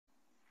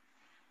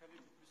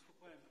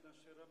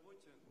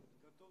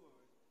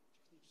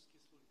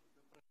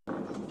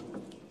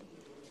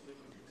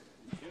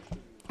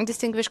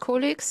Distinguished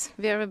colleagues,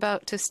 we are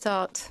about to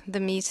start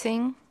the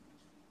meeting.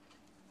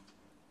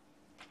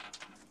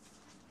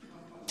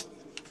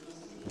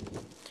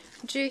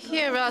 Do you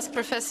hear us,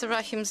 Professor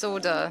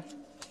Rahimzoda?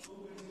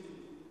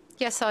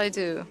 Yes, I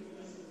do.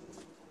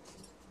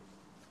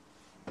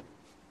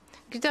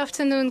 Good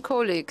afternoon,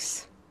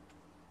 colleagues.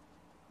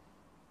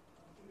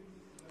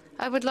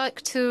 I would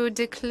like to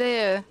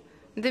declare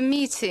the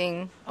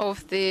meeting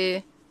of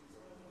the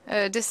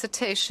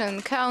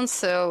Dissertation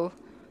Council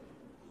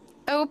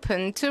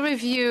open to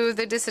review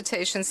the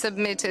dissertation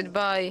submitted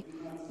by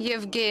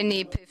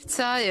Evgeniy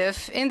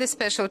Pivtsaev in the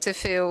specialty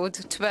field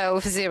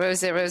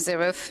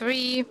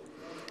 120003,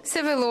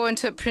 Civil Law,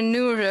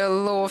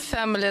 Entrepreneurial Law,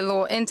 Family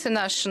Law,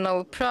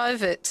 International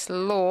Private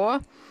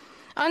Law,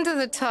 under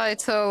the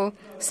title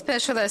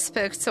Special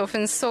Aspects of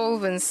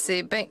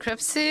Insolvency,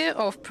 Bankruptcy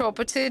of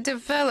Property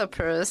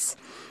Developers,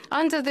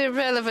 under the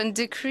relevant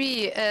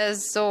decree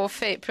as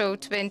of April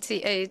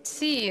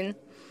 2018.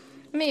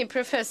 Me,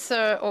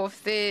 professor of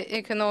the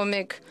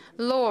economic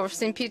law of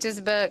St.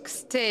 Petersburg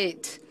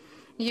State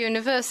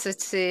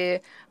University,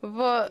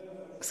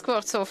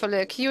 Skvortsov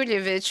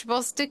Igorevich,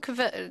 was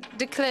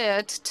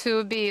declared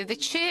to be the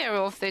chair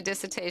of the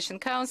Dissertation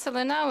Council,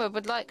 and now I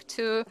would like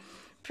to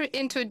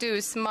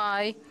introduce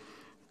my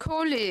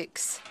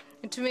colleagues.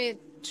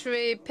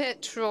 Dmitry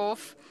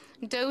Petrov,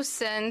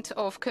 docent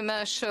of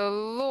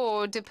Commercial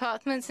Law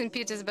Department, St.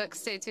 Petersburg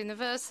State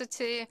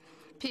University,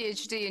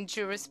 PhD in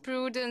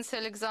Jurisprudence.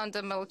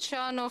 Alexander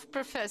Molchanov,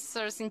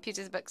 Professor, St.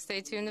 Petersburg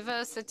State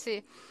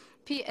University,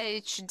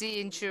 PhD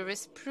in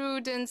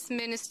Jurisprudence,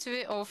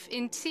 Ministry of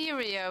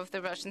Interior of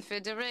the Russian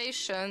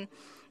Federation.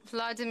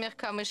 Vladimir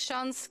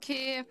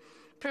Kamyshansky,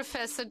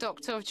 Professor,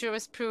 Doctor of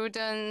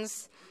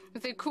Jurisprudence,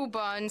 the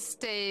Kuban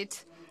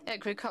State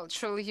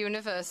Agricultural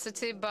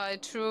University by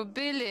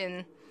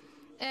Trubilin,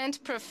 and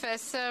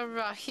Professor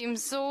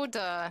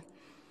Rahimzoda,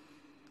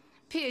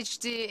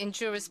 PhD in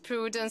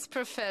Jurisprudence,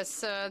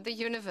 Professor, the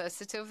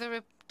University of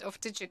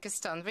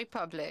Tajikistan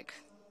Republic.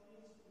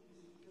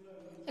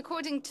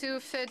 According to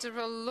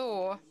federal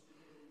law,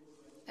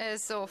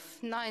 as of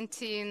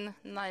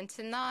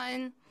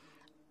 1999,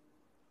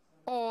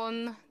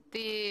 on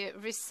the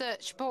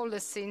research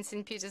policy in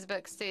St.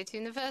 Petersburg State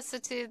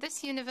University,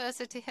 this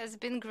university has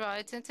been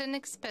granted an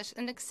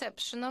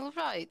exceptional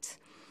right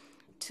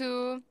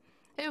to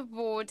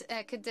award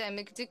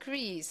academic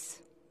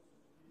degrees.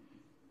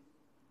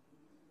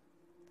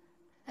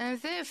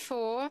 And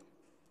therefore,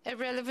 a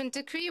relevant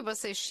decree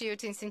was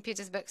issued in St.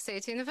 Petersburg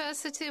State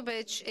University,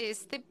 which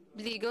is the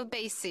legal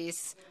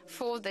basis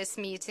for this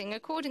meeting.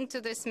 According to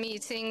this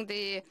meeting,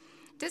 the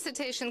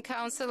Dissertation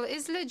Council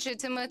is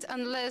legitimate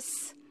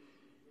unless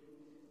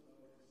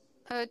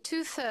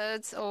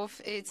two-thirds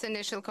of its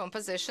initial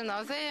composition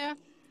are there.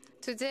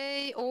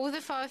 Today, all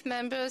the 5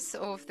 members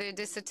of the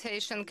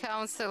Dissertation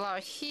Council are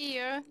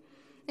here,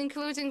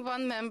 including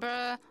 1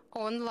 member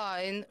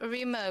online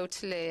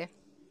remotely.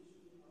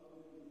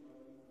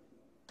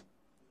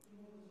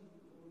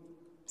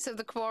 So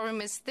the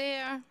quorum is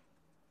there.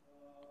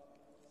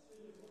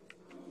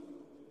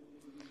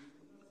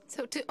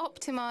 So to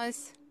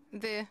optimize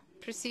the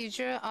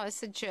procedure, I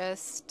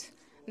suggest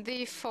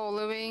the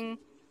following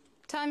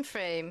time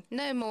frame,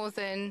 no more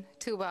than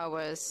 2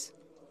 hours.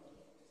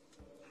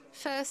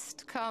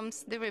 First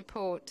comes the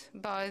report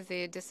by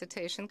the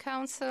Dissertation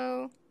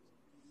Council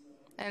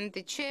and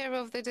the chair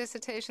of the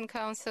Dissertation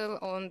Council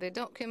on the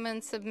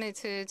document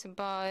submitted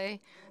by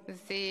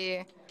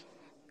the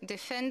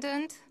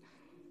defendant,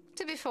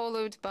 to be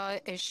followed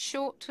by a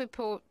short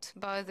report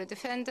by the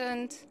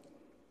defendant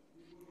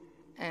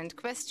and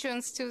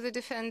questions to the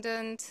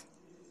defendant,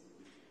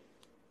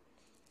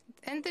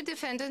 and the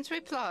defendant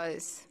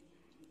replies.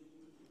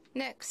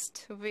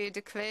 Next, we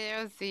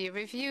declare the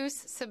reviews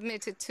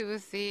submitted to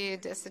the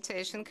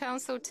Dissertation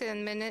Council,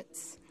 10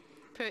 minutes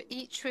per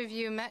each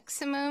review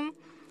maximum.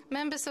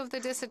 Members of the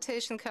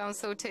Dissertation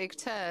Council take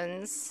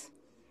turns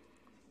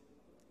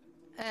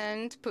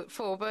and put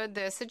forward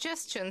their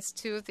suggestions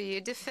to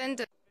the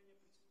defendant.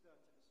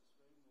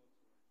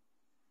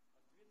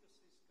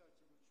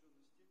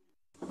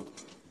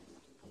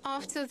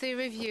 After the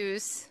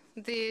reviews,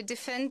 the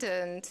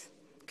defendant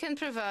can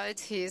provide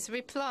his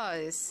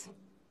replies,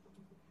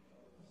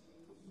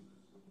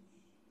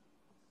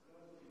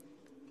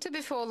 to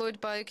be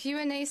followed by a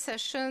Q&A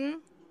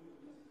session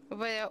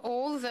where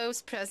all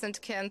those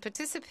present can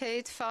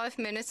participate, 5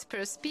 minutes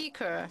per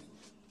speaker.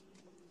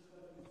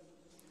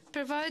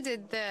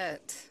 Provided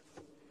that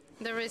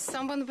there is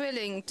someone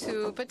willing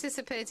to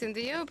participate in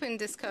the open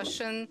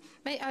discussion,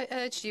 may I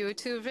urge you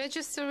to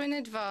register in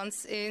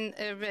advance in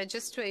a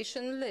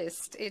registration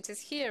list. It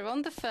is here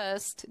on the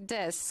first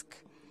desk.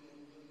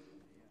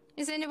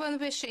 Is anyone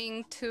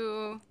wishing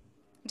to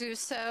do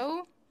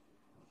so?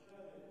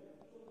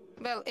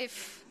 Well,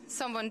 if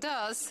someone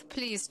does,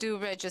 please do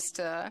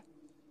register.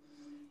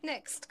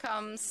 Next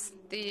comes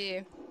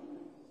the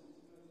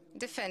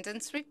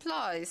defendant's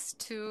replies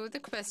to the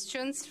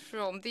questions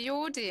from the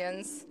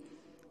audience.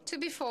 to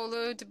be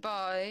followed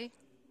by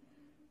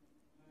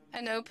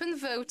an open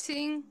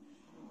voting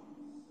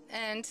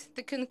and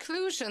the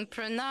conclusion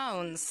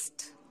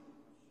pronounced.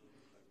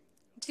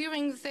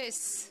 During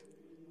this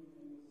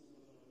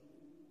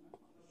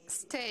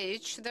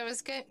stage, there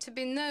is going to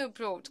be no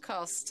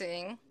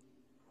broadcasting.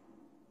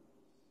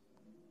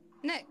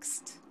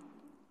 Next,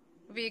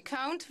 we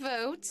count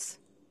votes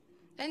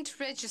and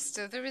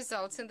register the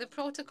results in the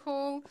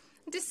protocol,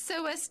 this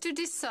so as to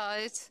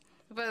decide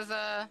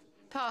whether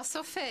pass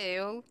or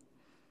fail,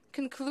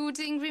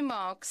 concluding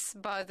remarks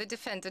by the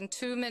defendant,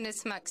 2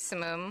 minutes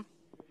maximum.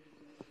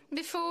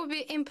 Before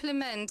we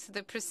implement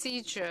the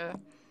procedure,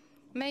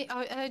 may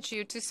I urge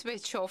you to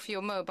switch off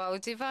your mobile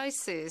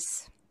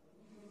devices.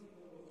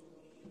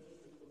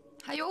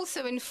 I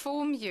also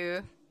inform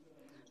you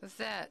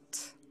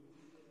that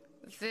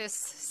this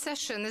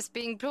session is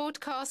being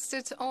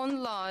broadcasted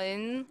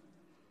online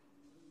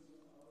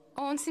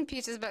on St.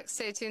 Petersburg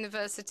State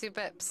University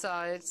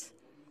website.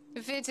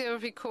 Video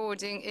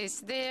recording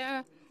is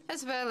there,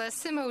 as well as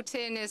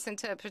simultaneous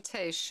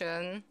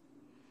interpretation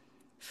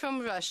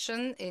from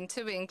Russian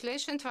into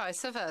English and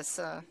vice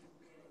versa.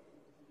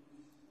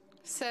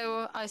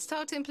 So I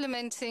start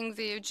implementing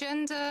the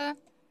agenda,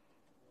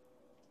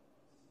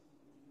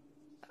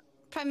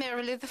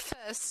 primarily the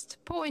first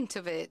point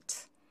of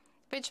it,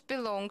 which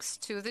belongs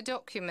to the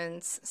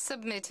documents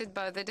submitted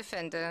by the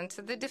defendant.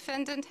 The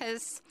defendant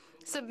has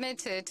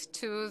submitted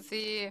to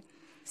the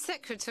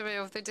Secretary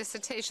of the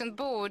Dissertation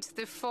Board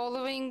the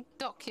following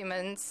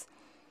documents: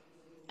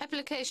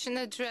 application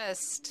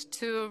addressed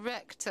to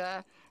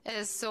Rector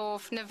as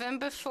of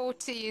November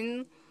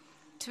 14,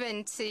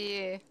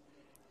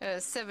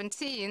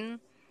 2017,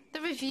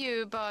 the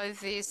review by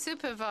the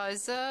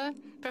supervisor,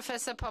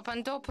 Professor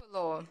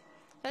Papandopoulou,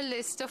 a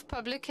list of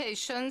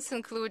publications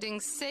including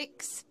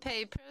 6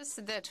 papers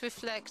that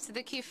reflect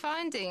the key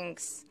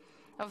findings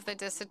of the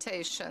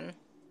dissertation.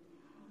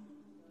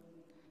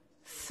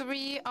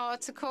 3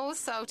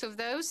 articles out of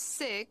those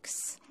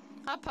 6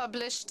 are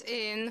published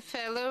in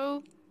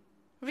fellow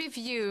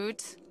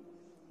reviewed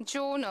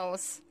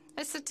journals,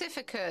 a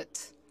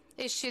certificate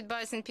issued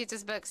by St.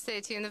 Petersburg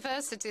State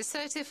University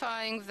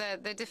certifying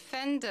that the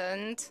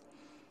defendant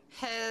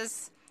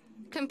has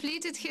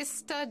completed his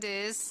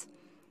studies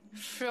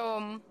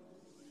from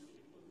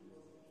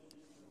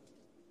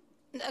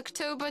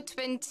October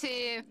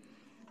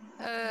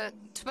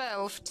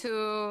 2012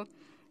 to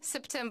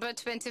September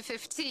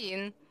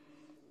 2015,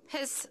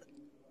 has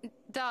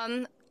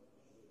done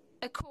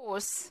a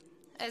course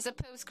as a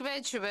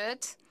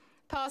postgraduate,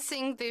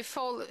 passing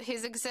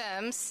his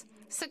exams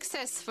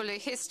successfully,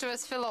 History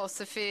as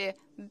Philosophy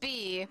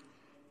B.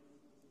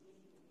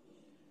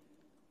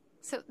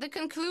 So the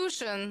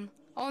conclusion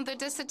on the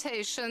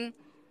dissertation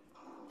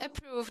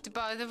approved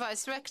by the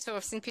Vice Rector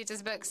of St.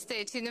 Petersburg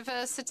State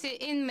University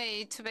in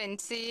May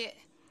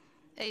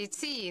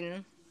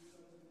 2018.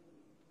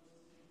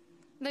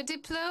 The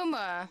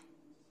diploma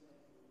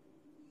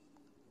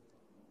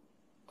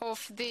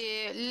of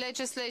the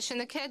Legislation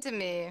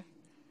Academy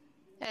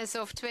as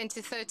of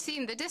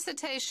 2013, the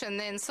dissertation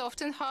in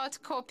soft and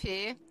hard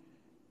copy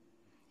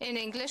in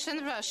English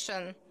and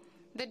Russian.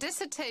 The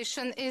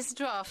dissertation is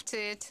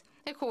drafted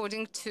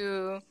according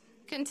to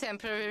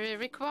contemporary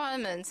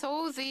requirements.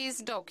 All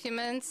these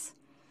documents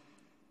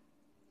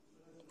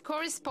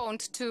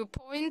correspond to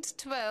point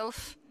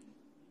 12,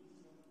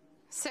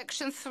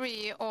 section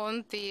 3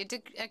 on the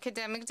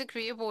academic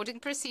degree awarding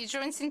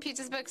procedure in St.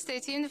 Petersburg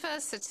State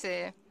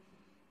University.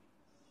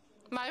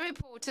 My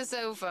report is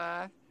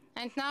over,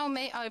 and now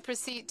may I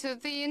proceed to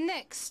the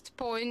next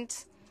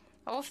point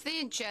of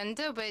the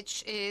agenda,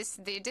 which is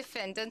the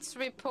defendant's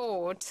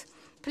report.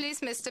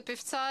 Please, Mr.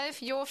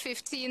 Pivtsaev, your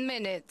 15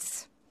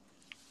 minutes.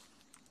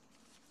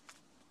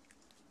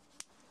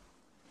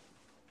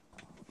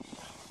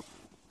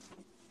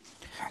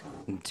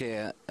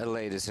 Dear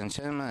ladies and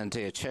gentlemen,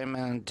 dear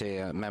Chairman,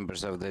 dear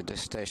members of the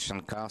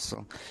Dissertation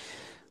Council,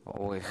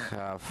 we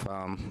have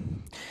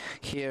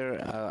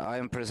here I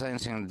am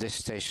presenting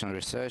dissertation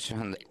research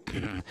on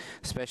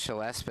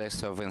special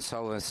aspects of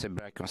insolvency,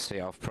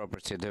 bankruptcy of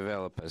property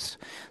developers.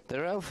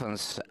 The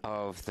relevance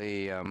of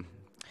the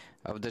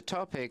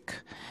topic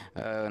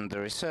and the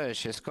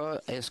research is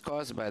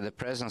caused by the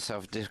presence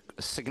of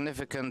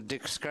significant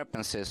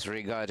discrepancies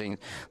regarding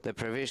the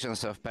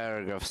provisions of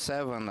paragraph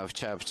 7 of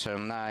chapter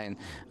 9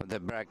 of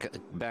the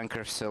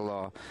bankruptcy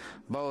law,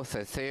 both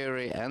in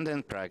theory and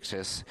in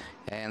practice,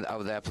 and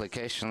of the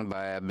application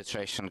by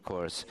arbitration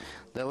courts.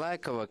 The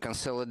lack of a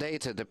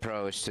consolidated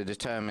approach to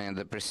determining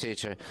the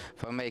procedure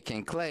for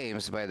making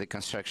claims by the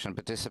construction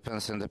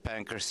participants in the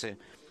bankruptcy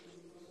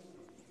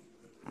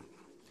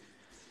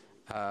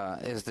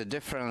is the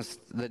difference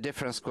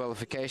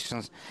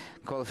qualifications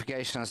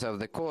of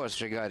the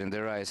courts regarding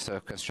the rights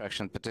of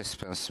construction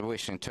participants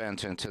wishing to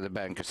enter into the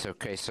bankruptcy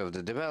case of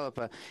the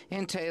developer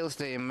entails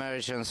the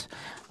emergence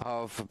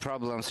of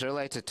problems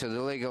related to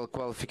the legal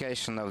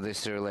qualification of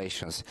these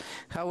relations.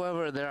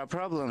 However, there are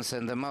problems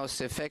in the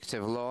most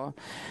effective law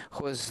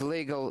whose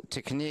legal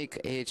technique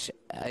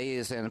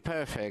is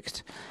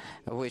imperfect,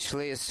 which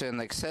leads to an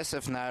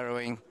excessive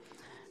narrowing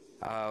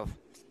of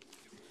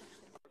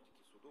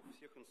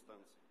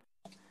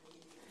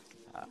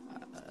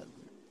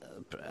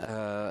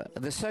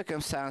the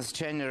circumstance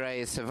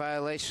generates a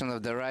violation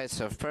of the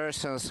rights of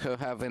persons who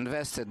have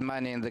invested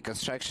money in the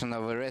construction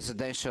of a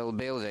residential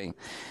building,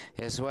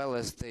 as well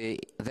as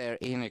their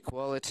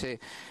inequality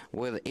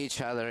with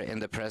each other in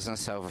the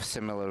presence of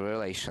similar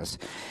relations.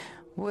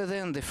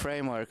 Within the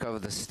framework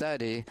of the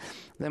study,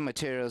 the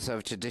materials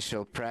of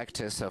judicial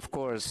practice, of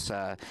course,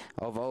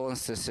 of all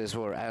instances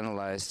were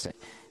analyzed,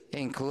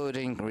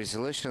 including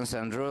resolutions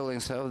and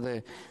rulings of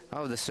the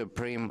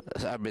Supreme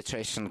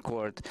Arbitration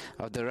Court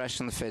of the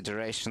Russian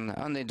Federation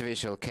on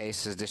individual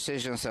cases,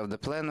 decisions of the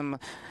plenum,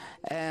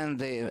 and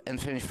the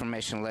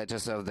information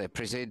letters of the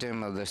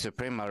Presidium of the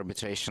Supreme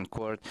Arbitration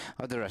Court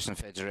of the Russian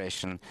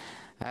Federation.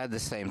 At the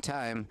same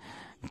time,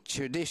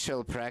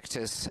 judicial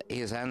practice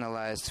is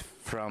analyzed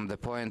from the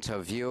point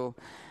of view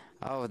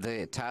of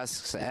the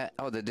tasks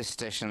of the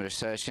dissertation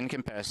research in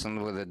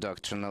comparison with the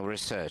doctrinal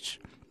research.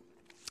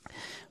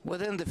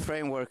 Within the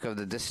framework of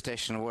the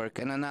dissertation work,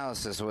 an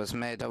analysis was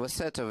made of a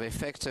set of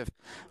effective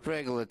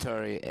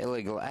regulatory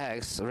legal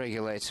acts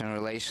regulating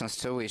relations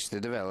to which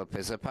the developer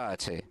is a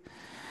party.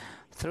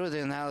 Through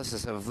the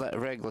analysis of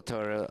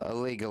regulatory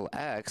legal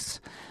acts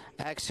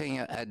acting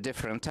at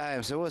different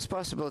times, it was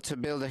possible to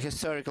build a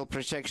historical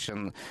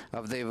projection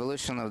of the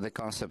evolution of the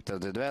concept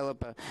of the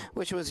developer,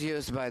 which was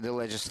used by the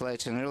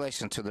legislature in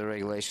relation to the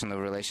regulation of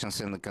relations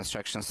in the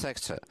construction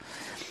sector.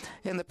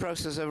 In the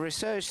process of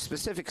research,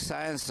 specific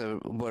sciences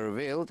were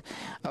revealed,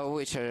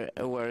 which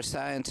were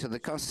assigned to the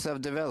concept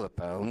of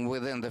developer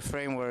within the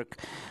framework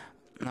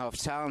of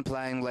town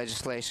planning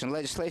legislation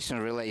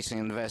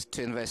relating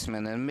to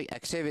investment and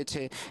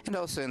activity, and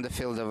also in the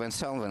field of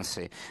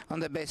insolvency. On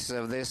the basis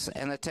of this,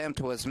 an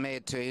attempt was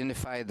made to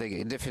unify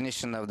the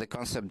definition of the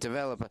concept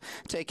developer,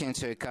 taking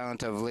into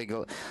account of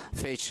legal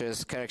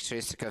features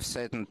characteristic of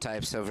certain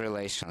types of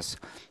relations.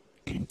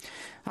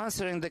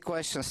 Answering the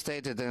question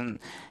stated in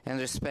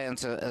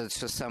response to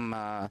some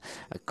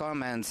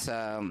comments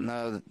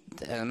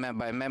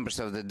by members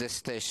of the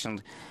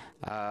Dissertation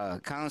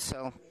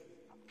Council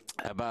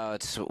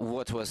about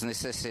what was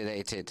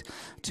necessitated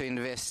to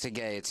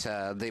investigate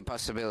the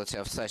possibility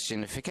of such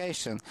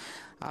unification,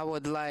 I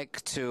would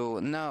like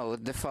to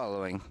note the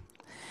following.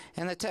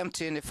 An attempt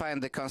to unify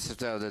the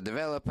concept of the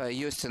developer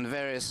used in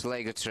various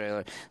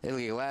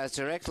legal acts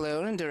directly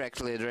or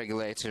indirectly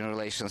regulating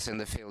relations in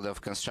the field of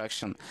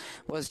construction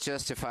was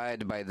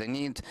justified by the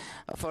need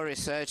for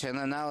research and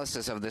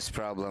analysis of this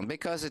problem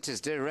because it is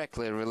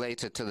directly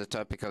related to the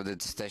topic of the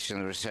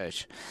dissertation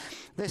research.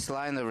 This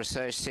line of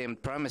research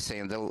seemed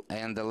promising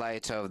in the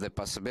light of the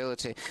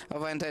possibility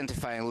of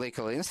identifying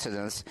legal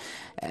incidents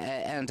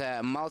and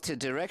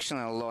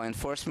multi-directional law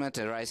enforcement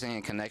arising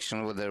in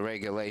connection with the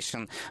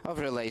regulation of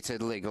related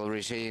legal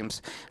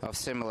regimes of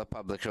similar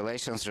public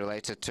relations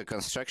related to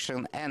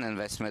construction and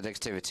investment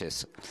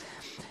activities.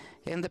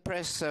 In the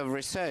process of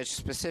research,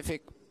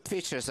 specific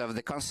features of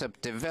the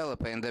concept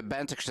developer in the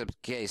bankruptcy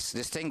case,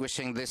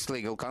 distinguishing this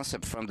legal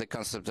concept from the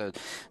concept of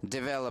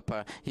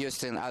developer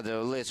used in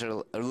other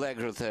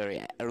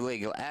regulatory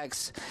legal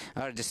acts,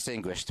 are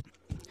distinguished.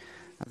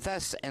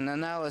 Thus, an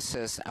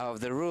analysis of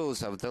the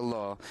rules of the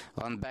law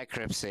on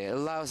bankruptcy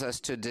allows us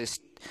to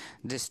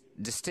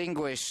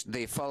distinguish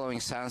the following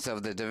sons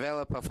of the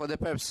developer for the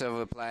purpose of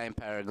applying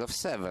paragraph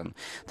 7.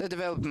 The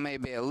developer may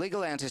be a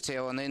legal entity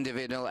or an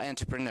individual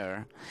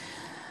entrepreneur.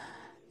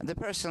 The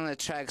person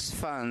attracts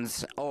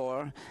funds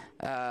or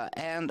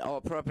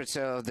property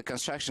of the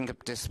construction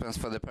participants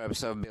for the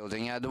purpose of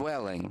building a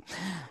dwelling.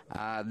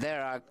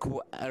 There are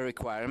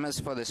requirements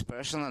for this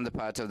person on the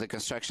part of the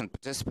construction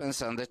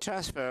participants on the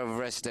transfer of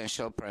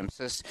residential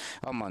premises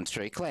or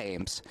monetary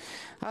claims.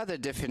 Other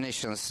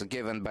definitions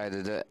given by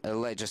the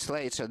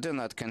legislature do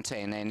not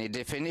contain any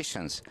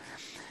definitions.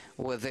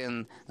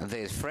 Within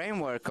the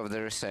framework of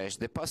the research,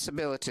 the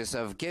possibilities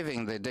of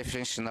giving the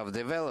definition of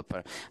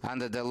developer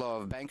under the law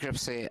of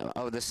bankruptcy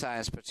of the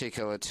science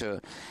particular to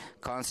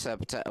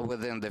concept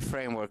within the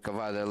framework of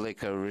other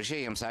legal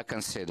regimes are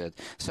considered.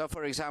 So,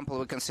 for example,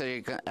 we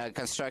consider a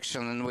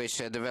construction in which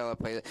a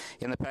developer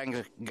in a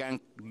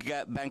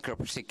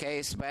bankruptcy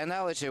case, by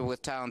analogy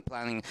with town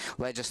planning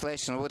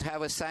legislation, would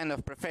have a sign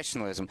of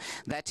professionalism.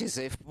 That is,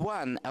 if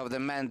one of the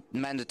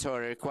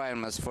mandatory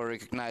requirements for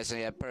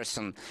recognizing a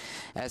person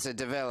as a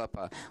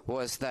developer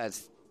was that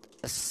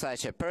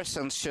such a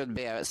person should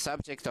be a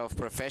subject of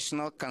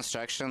professional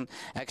construction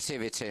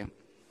activity.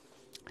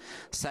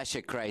 Such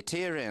a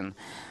criterion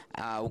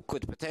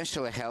could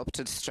potentially help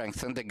to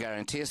strengthen the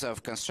guarantees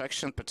of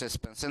construction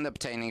participants in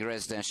obtaining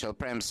residential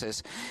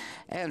premises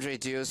and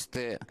reduce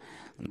the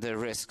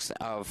risks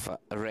of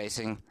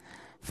raising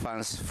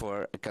funds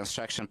for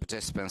construction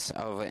participants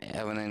of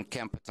an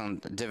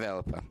incompetent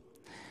developer.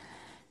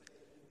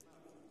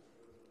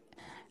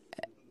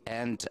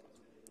 And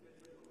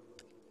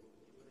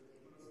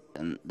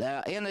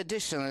in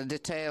addition, a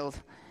detailed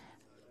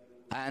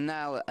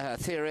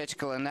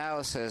theoretical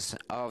analysis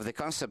of the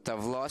concept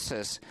of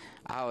losses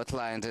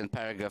outlined in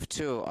paragraph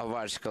 2 of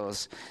Article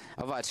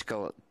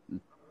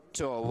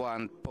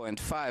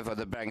 201.5 of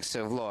the bankruptcy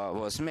law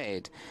was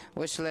made,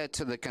 which led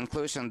to the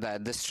conclusion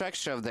that the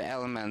structure of the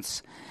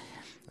elements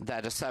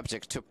that are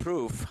subject to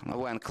proof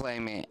when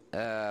claiming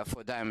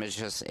for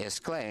damages is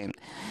claimed,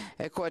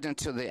 according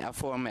to the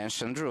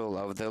aforementioned rule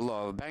of the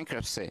law of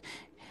bankruptcy,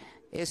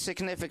 is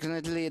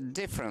significantly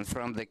different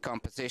from the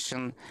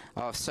composition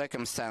of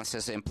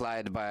circumstances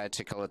implied by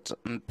Article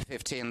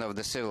 15 of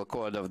the Civil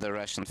Code of the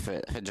Russian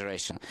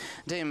Federation.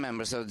 Dear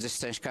members of the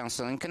Dissertation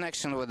Council, in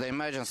connection with the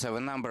emergence of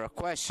a number of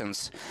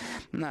questions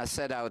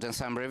set out in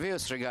some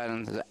reviews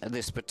regarding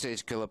this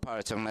particular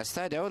part of my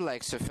study, I would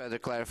like to further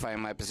clarify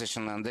my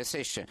position on this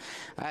issue.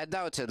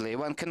 Undoubtedly,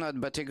 one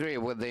cannot but agree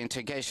with the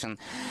indication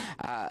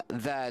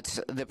that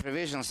the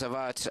provisions of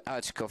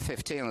Article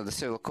 15 of the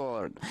Civil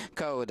Code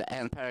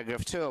and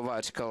paragraph 2 of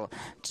Article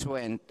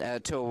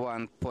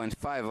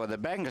 201.5 of the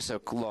bankruptcy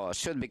law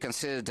should be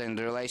considered in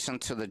relation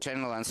to the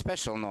general and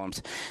special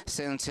norms,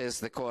 since it is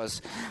the cause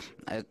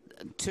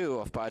 2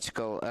 of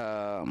Article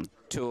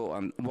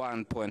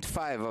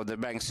 201.5 of the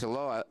bankruptcy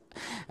law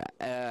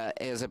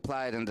is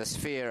applied in the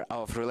sphere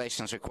of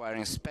relations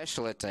requiring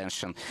special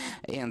attention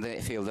in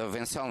the field of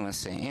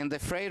insolvency. In the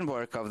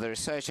framework of the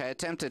research, I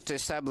attempted to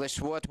establish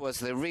what was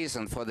the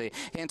reason for the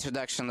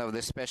introduction of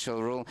this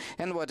special rule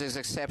and what is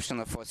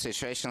exceptional for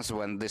situations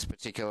when this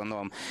particular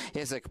norm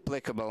is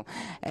applicable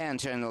and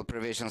general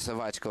provisions of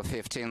Article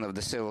 15 of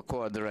the Civil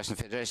Code of the Russian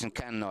Federation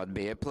cannot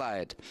be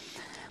applied.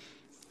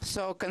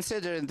 So,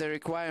 considering the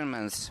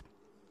requirements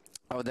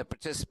of the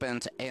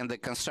participant in the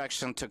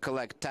construction to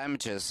collect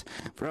damages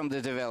from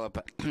the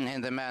developer in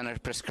the manner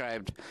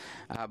prescribed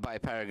by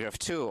paragraph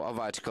 2 of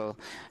Article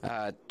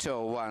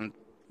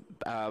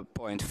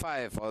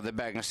 201.5 of the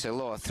bankruptcy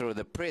law through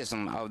the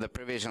prism of the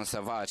provisions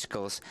of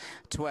Articles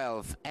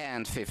 12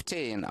 and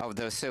 15 of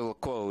the Civil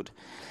Code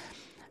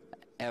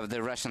of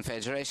the Russian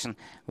Federation,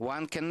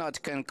 one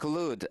cannot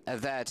conclude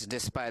that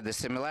despite the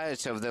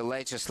similarity of the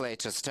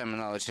legislature's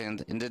terminology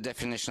in the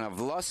definition of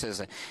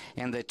losses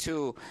in the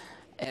two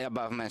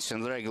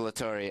above-mentioned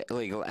regulatory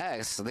legal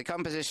acts, the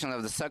composition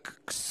of the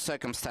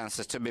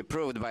circumstances to be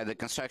proved by the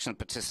construction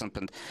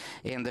participant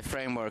in the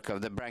framework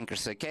of the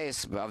bankruptcy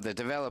case of the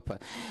developer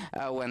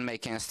when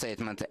making a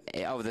statement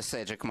of the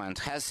state requirement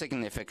has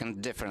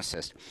significant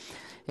differences.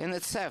 In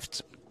itself,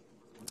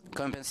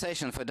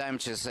 compensation for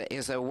damages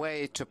is a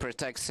way to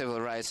protect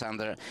civil rights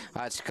under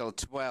Article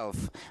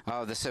 12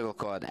 of the Civil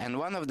Code, and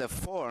one of the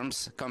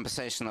forms,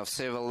 compensation of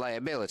civil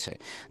liability.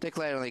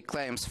 Declaring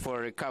claims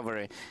for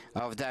recovery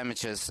of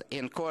damages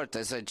in court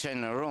as a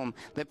general rule,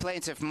 the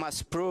plaintiff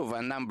must prove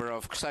a number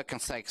of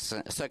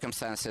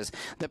circumstances,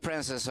 the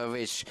presence of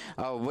which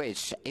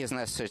is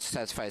necessary to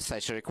satisfy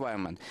such a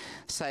requirement.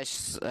 Such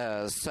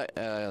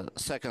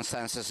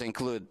circumstances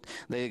include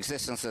the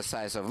existence of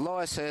size of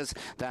losses,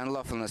 the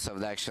unlawfulness of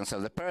the actions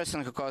of the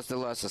person who caused the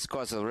losses,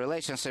 causal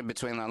relationship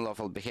between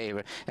unlawful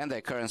behavior and the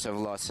occurrence of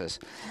losses.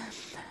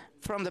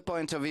 From the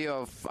point of view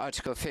of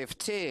Article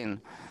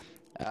 15,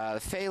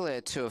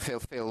 failure to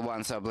fulfill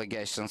one's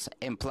obligations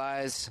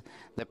implies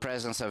the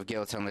presence of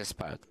guilt on this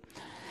part.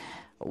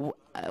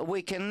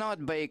 We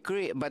cannot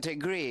but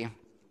agree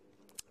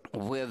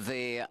with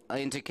the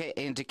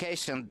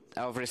indication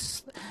of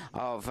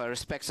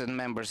respected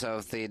members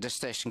of the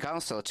Dissertation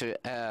Council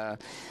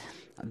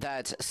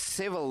that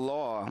civil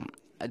law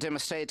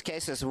demonstrate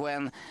cases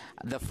when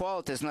the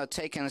fault is not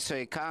taken into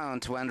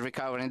account when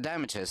recovering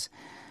damages.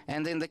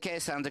 And in the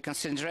case under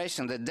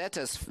consideration, the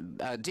debtor's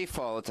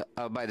default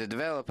by the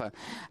developer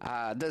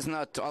does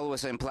not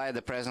always imply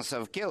the presence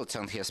of guilt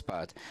on his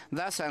part.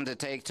 Thus, I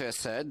undertake to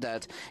assert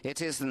that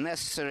it is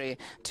necessary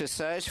to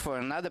search for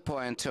another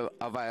point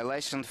of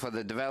violation for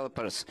the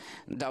developer's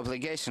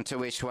obligation to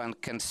which one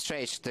can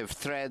stretch the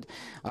thread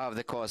of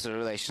the causal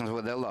relations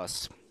with the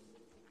loss.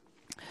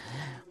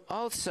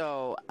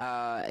 Also,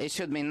 it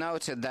should be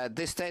noted that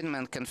this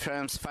statement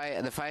confirms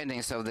the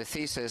findings of the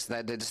thesis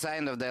that the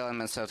design of the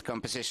elements of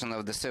composition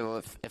of the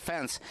civil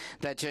offense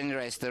that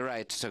generates the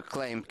right to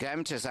claim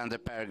damages under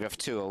paragraph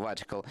 2 of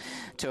Article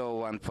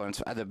 201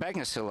 of the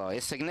bankruptcy law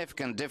is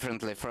significant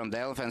differently from the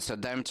elements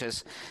of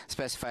damages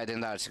specified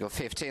in Article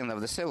 15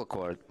 of the Civil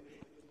Code.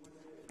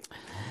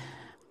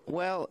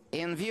 Well,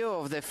 in view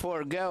of the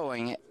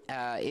foregoing,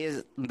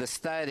 is the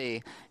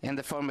study in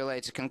the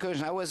formulated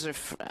conclusion, I was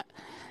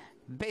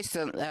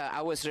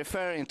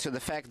referring to the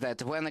fact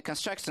that when a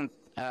construction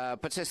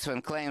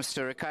participant claims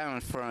to recovery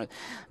from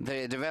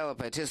the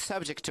developer, it is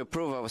subject to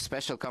proof of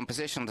special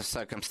composition of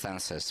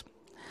circumstances.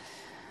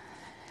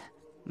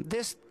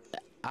 This,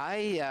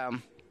 I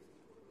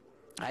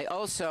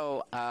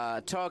also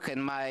talk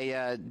in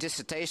my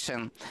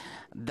dissertation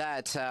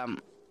that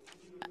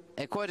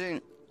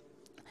according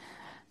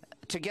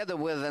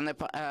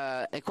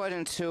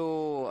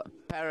to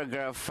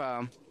paragraph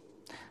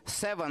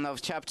 7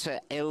 of chapter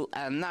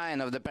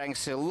 9 of the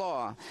bankruptcy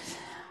law,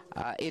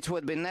 it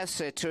would be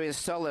necessary to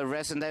install a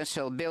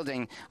residential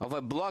building of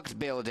a blocked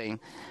building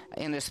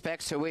in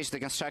respect to which the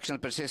construction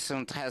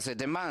participant has a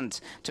demand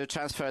to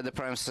transfer the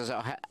premises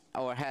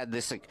or had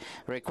this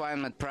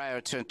requirement prior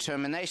to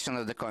termination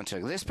of the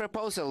contract. This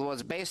proposal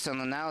was based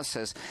on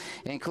analysis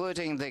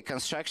including the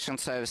construction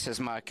services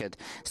market,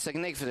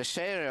 significant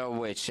share of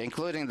which,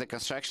 including the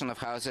construction of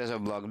houses or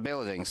block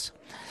buildings.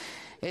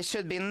 It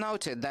should be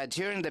noted that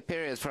during the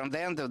period from the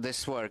end of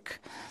this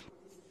work,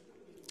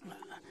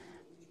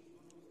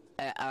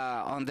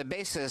 on the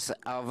basis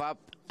of up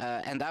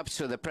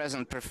to the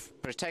present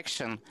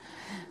protection,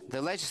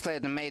 the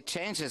legislator made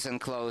changes in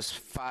clause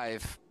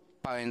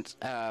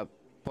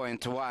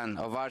 5.1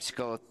 of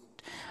Article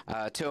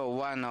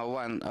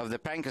 201 of the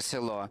bankruptcy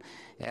law,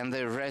 and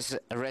the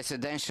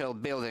residential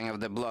building of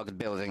the blocked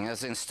building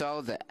as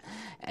installed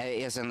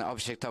is an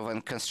object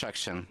of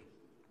construction.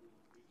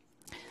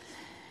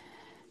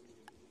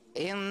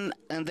 In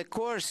the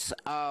course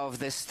of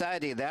the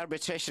study, the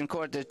arbitration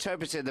court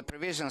interpreted the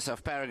provisions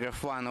of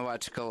paragraph 1 of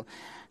Article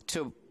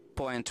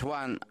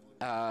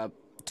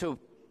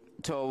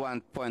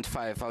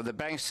 201.5 of the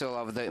bankruptcy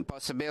law of the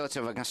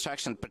possibility of a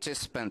construction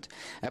participant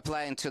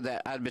applying to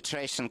the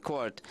arbitration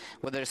court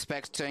with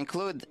respect to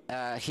include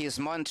his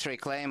monetary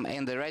claim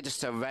in the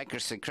register of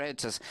bankruptcy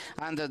creditors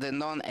under the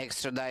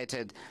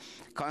non-extradited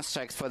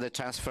contract for the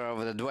transfer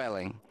of the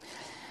dwelling.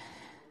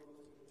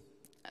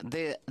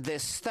 The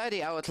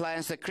study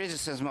outlines the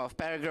criticism of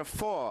paragraph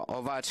 4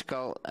 of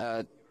Article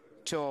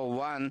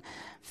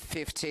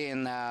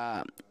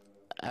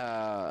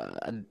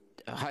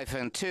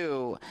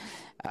 201-15-2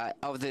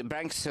 of the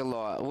bankruptcy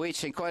law,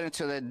 which, according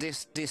to the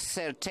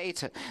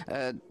dissertation,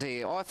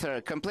 the author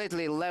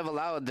completely level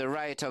out the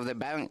right of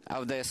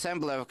the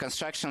assembly of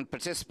construction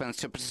participants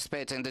to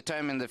participate and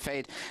determine the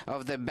fate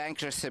of the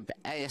bankruptcy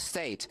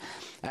estate.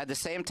 At the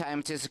same time,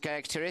 it is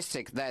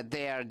characteristic that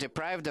they are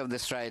deprived of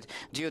this right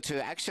due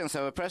to actions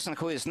of a person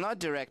who is not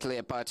directly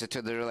a party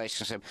to the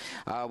relationship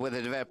with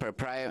the developer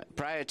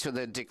prior to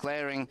the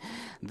declaring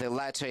the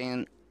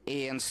latter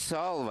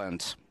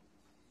insolvent.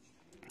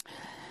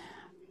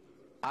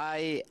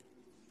 I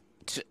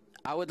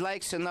would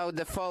like to note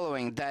the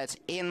following, that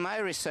in my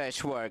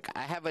research work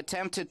I have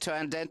attempted to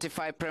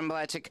identify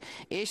problematic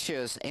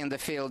issues in the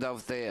field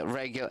of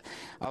legal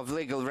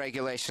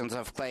regulations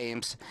of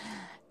claims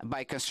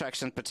by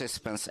construction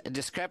participants.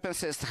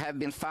 Discrepancies have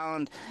been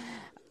found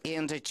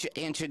in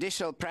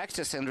judicial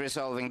practice in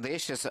resolving the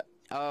issues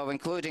of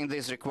including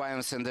these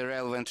requirements in the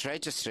relevant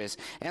registries,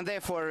 and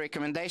therefore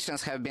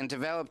recommendations have been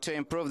developed to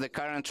improve the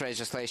current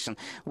legislation,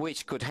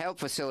 which could help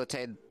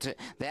facilitate the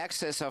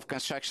access of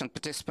construction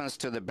participants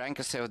to the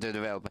bankruptcy of the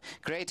developer,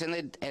 creating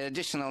an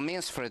additional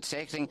means for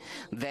protecting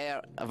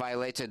their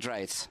violated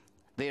rights.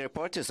 The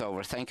report is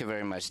over. Thank you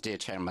very much, dear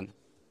Chairman.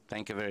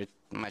 Thank you very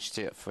much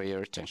for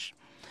your attention.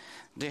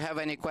 Do you have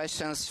any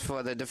questions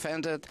for the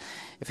defendant?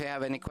 If you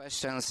have any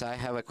questions, I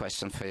have a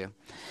question for you.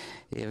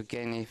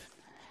 Evgeniy.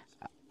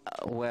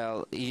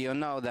 Well, you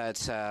know that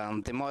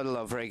the model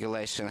of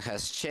regulation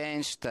has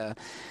changed, that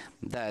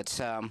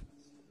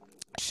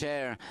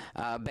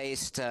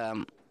share-based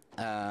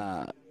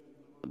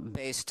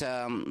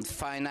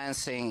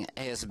financing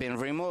has been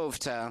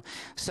removed.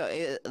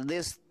 So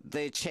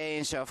the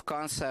change of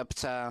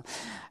concept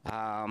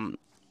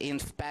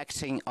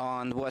impacting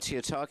on what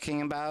you're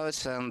talking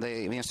about and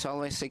the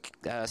insolvency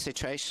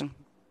situation?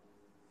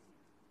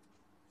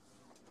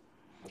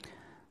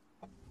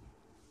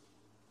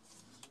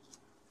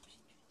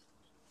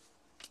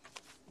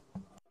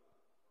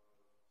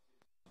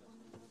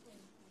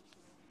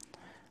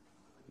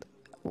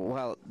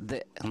 Well,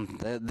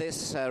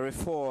 this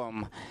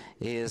reform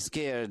is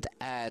geared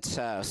at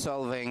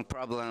solving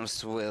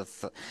problems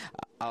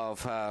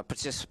of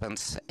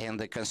participants in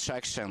the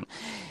construction,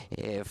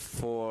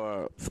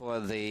 for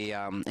the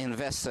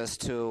investors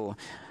to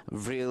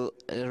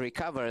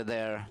recover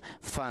their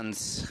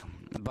funds.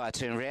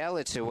 But in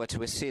reality, what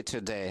we see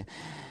today,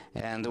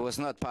 and was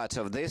not part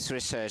of this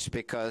research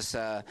because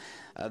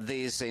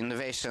these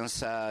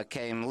innovations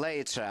came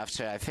later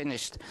after I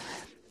finished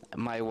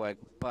my work,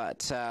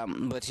 but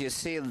you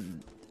see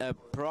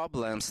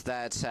problems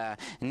that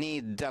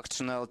need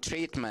doctrinal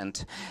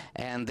treatment,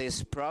 and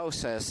this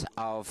process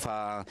of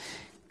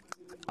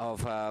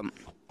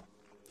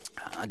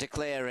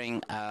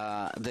declaring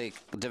the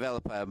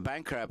developer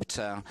bankrupt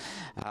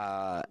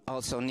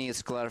also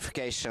needs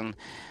clarification.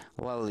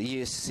 Well,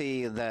 you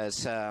see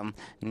that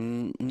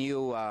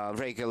new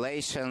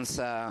regulations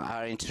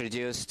are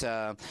introduced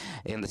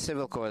in the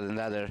civil code and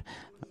other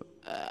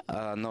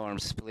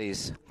norms,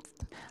 please.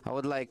 I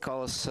would like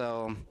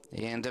also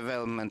in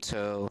development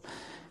to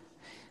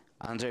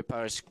Andrei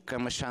Pavlovich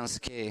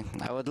Komyshansky,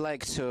 I would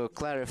like to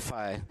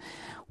clarify,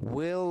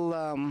 will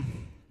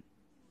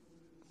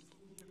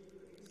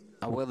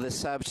will the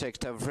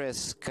subject of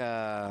risk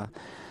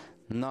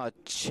not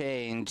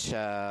change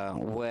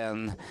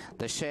when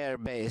the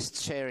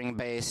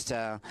sharing-based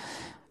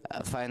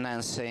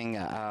financing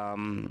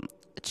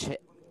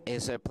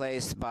is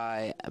replaced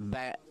by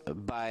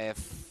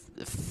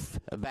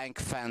bank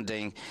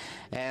funding,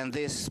 and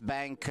this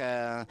bank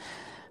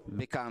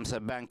becomes a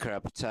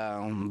bankrupt,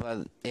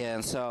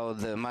 and so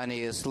the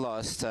money is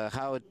lost?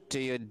 How do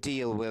you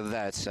deal with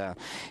that?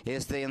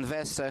 Is the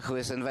investor who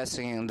is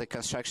investing in the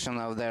construction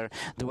of their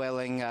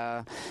dwelling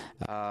at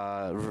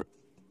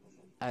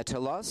a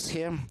loss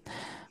here?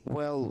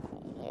 Well,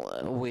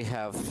 we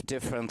have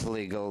different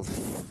legal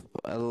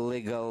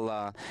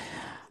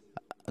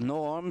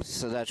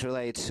norms that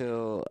relate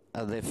to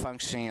the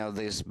functioning of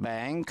these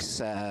banks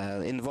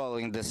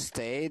involving the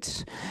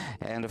state,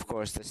 and of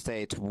course the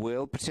state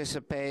will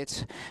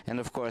participate, and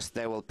of course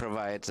they will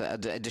provide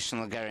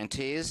additional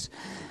guarantees,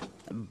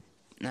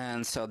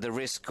 and so the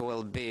risk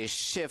will be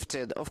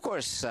shifted. Of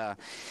course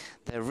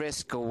the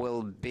risk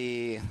will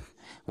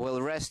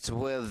rest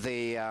with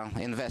the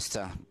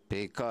investor,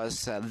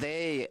 because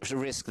they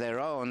risk their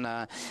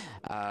own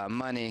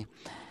money,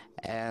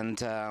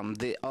 and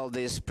all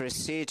these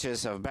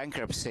procedures of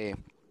bankruptcy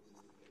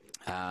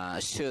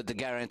should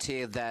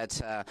guarantee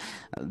that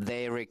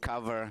they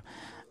recover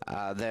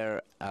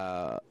their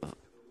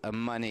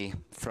money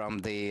from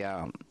the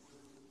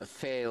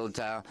failed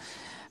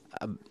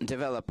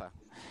developer.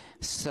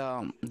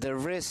 So the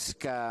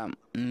risk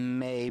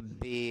may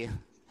be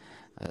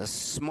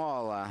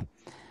smaller,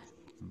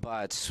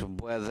 but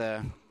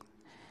whether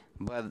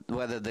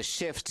the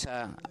shift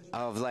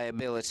of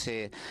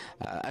liability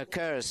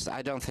occurs,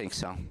 I don't think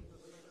so.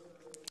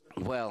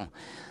 Well,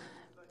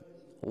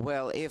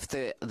 if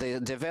the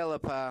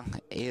developer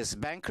is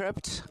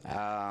bankrupt,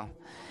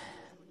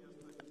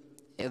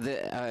 if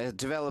the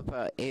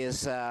developer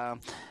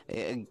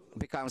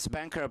becomes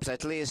bankrupt,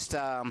 at least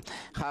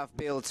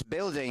half-built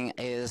building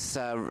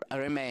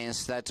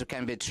remains that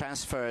can be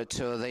transferred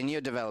to the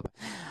new developer.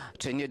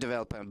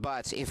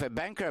 But if a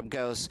bank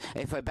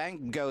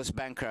goes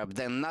bankrupt,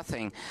 then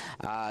nothing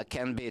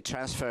can be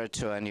transferred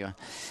to a new.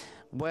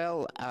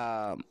 Well,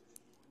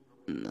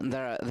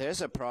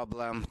 there's a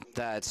problem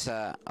that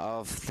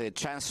of the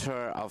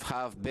transfer of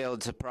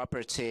half-built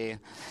property.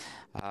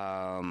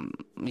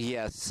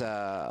 Yes,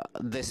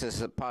 this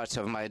is a part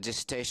of my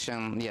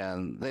dissertation. Yeah,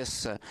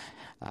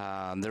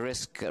 the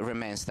risk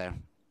remains there.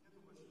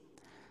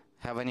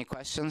 Have any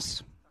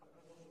questions?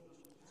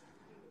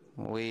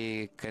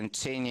 We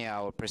continue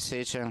our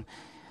procedure.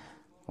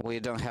 We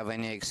don't have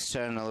any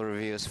external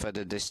reviews for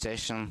the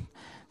dissertation,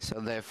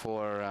 so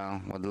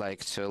therefore would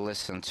like to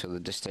listen to the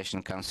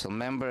dissertation council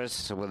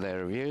members with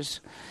their reviews,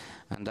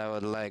 and I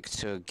would like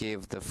to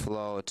give the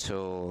floor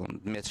to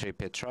Dmitry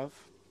Petrov.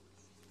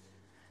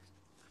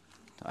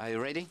 Are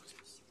you ready?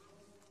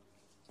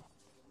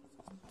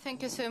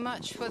 Thank you so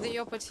much for the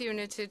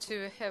opportunity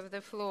to have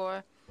the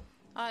floor.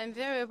 I'm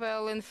very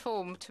well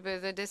informed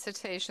with the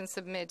dissertation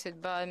submitted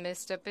by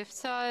Mr.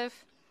 Pivtsaev,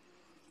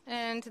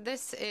 and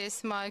this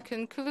is my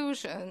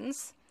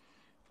conclusions.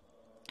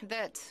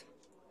 That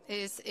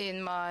is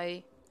in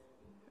my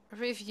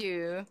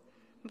review.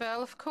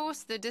 Well, of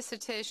course, the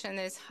dissertation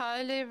is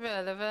highly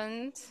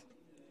relevant.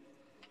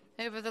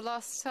 Over the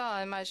last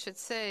time, I should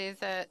say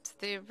that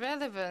the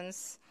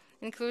relevance,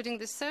 including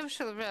the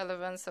social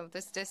relevance of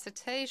this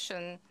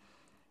dissertation,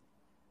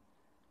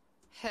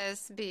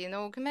 has been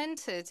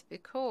augmented,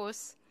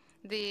 because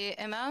the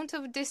amount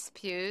of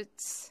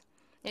disputes,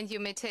 and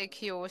you may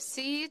take your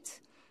seat,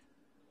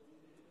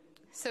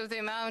 so the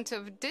amount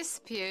of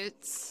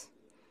disputes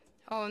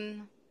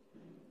on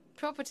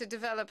property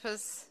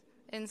developers'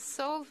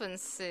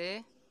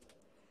 insolvency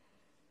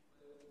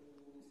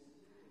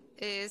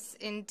is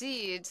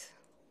indeed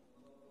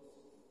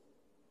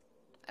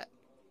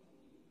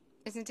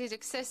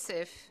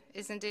excessive,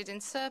 is indeed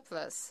in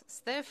surplus.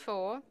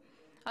 Therefore,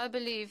 I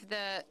believe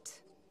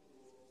that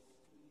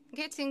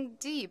getting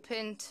deep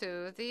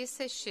into these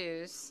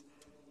issues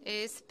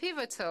is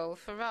pivotal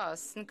for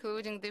us,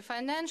 including the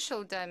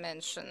financial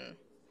dimension.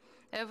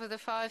 Over the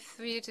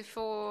 3 to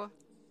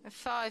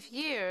 5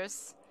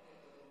 years,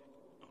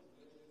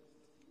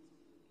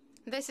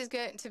 this is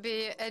going to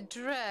be a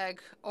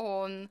drag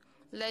on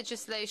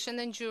legislation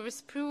and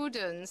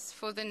jurisprudence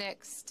for the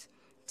next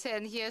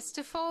 10 years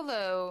to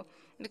follow,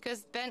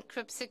 because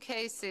bankruptcy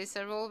cases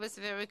are always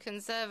very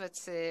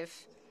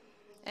conservative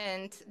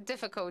and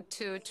difficult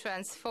to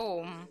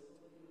transform.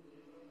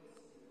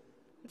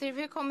 The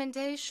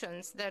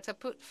recommendations that are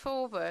put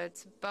forward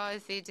by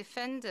the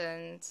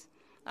defendant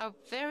are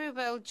very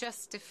well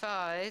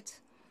justified,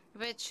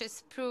 which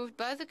is proved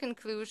by the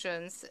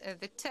conclusions,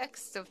 the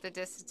text of the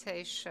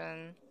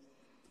dissertation,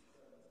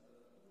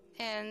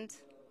 and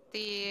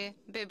the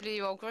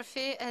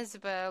bibliography, as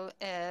well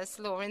as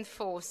law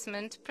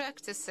enforcement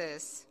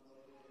practices.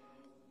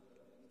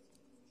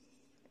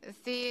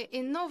 The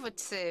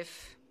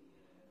innovative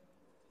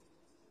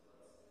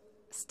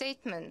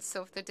statements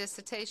of the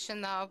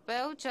dissertation are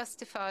well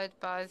justified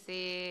by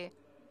the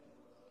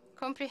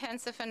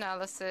comprehensive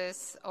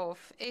analysis of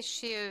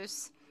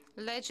issues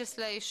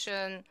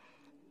legislation,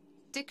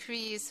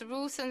 decrees,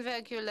 rules and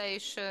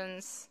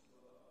regulations.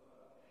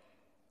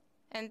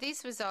 And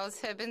these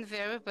results have been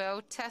very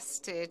well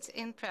tested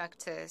in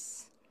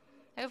practice.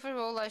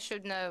 Overall, I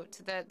should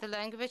note that the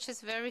language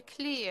is very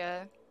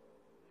clear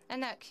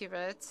and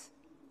accurate.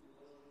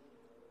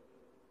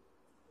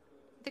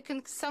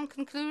 Some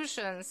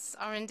conclusions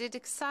are indeed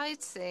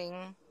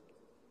exciting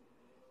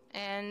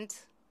and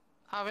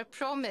are a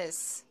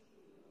promise.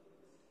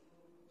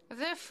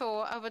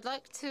 Therefore, I would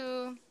like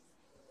to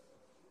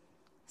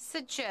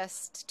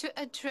suggest to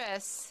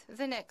address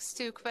the next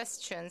two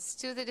questions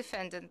to the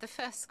defendant. The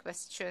first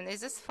question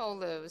is as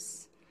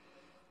follows.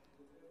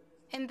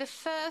 In the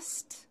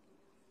first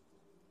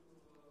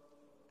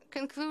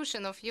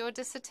conclusion of your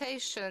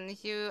dissertation,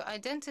 you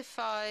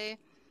identify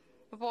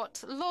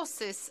what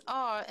losses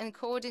are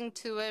according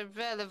to a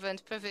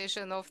relevant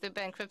provision of the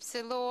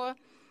bankruptcy law,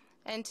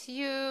 and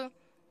you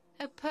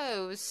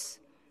oppose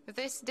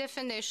this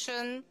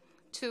definition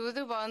to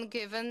the one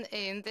given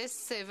in the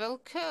civil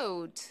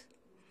code,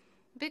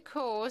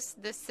 because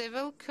the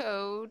civil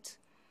code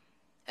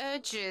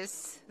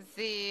urges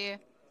the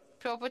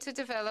property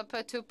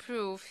developer to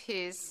prove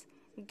his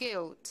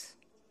guilt.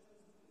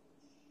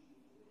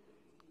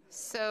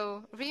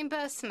 So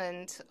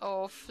reimbursement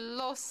of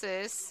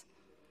losses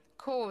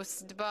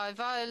caused by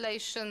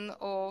violation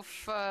of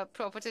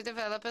property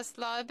developers'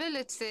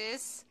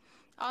 liabilities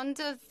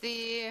under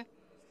the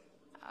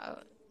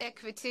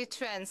equity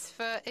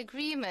transfer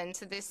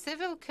agreement. The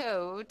civil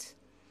code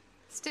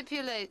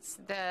stipulates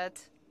that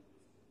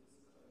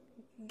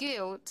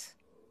guilt,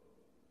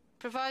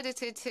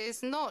 provided it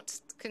is not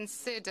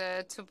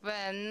considered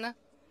when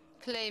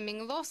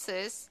claiming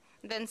losses,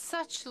 then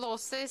such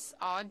losses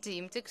are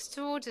deemed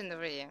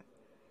extraordinary.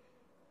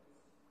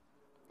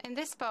 In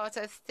this part,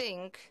 I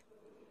think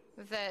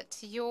that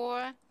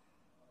your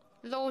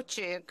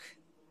logic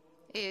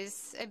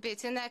is a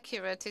bit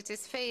inaccurate. It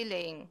is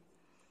failing.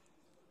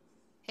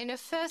 In a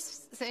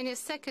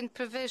second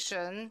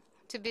provision,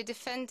 to be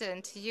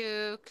defendant,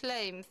 you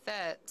claim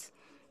that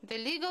the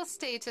legal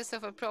status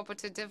of a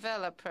property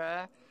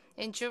developer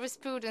in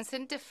jurisprudence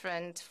is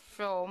different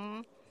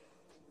from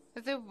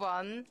the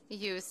one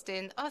used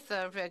in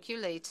other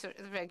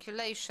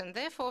regulation.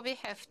 Therefore, we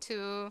have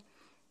to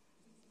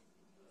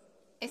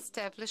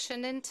establish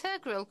an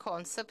integral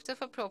concept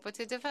of a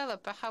property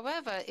developer.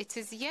 However, it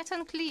is yet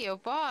unclear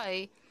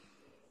why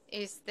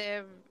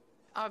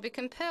are we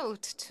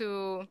compelled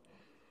to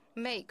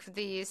make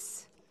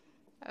this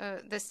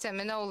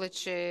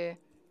terminology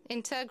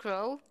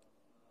integral.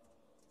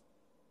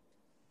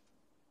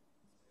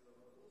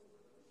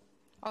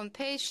 On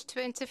page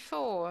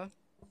 24,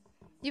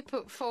 you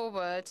put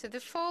forward the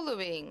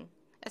following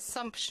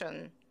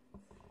assumption.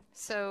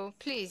 So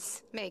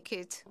please make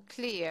it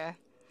clear.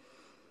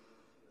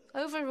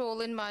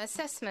 Overall, in my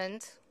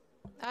assessment,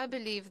 I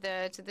believe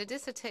that the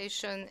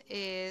dissertation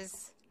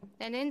is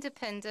an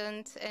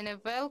independent and a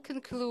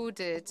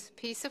well-concluded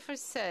piece of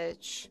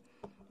research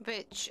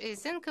which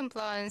is in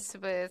compliance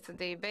with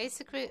the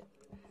basic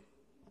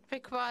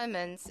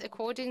requirements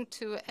according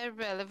to a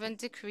relevant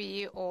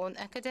decree on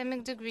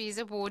academic degrees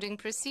awarding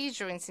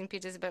procedure in St.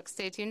 Petersburg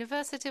State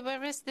University,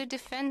 whereas the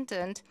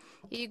defendant,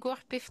 Igor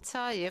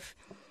Pivtsaev,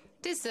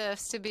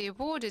 deserves to be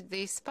awarded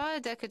the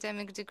expired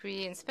academic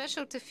degree in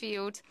specialty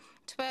field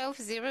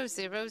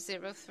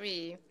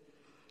 120003.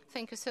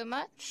 Thank you so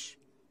much.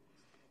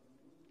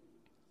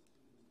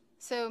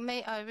 So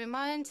may I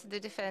remind the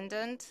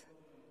defendant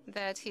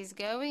that he's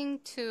going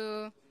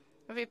to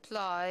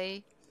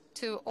reply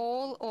to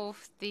all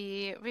of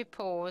the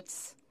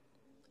reports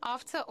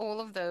after all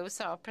of those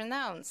are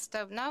pronounced.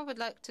 I now would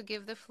like to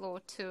give the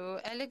floor to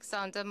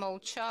Alexander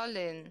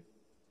Molchalin.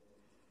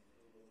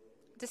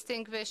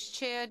 Distinguished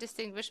Chair,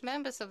 distinguished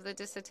members of the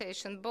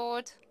Dissertation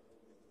Board.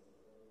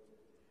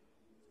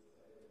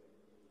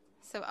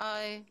 So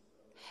I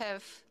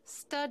have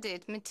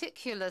studied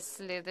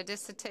meticulously the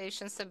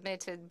dissertation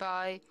submitted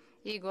by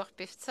Igor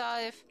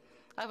Pivtsaev.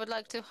 I would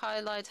like to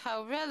highlight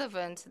how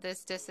relevant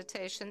this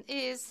dissertation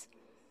is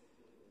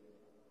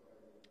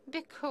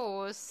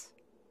because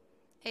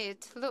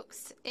it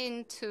looks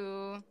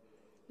into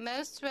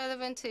most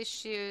relevant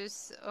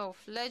issues of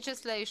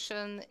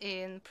legislation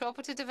in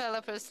property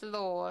developers'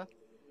 law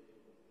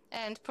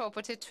and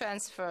property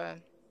transfer.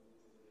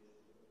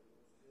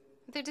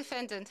 The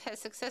defendant has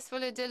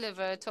successfully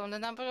delivered on a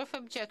number of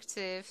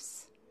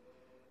objectives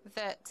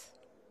that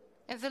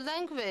the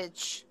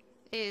language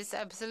is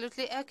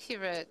absolutely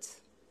accurate.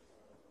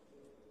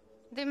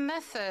 The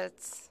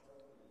methods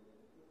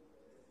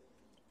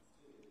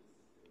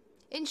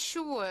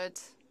ensured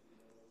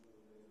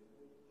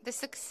the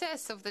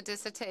success of the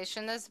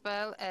dissertation as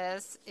well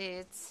as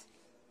its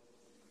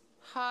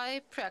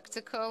high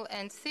practical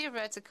and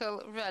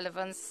theoretical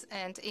relevance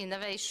and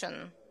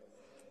innovation.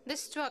 The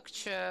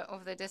structure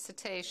of the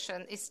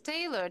dissertation is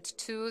tailored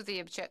to the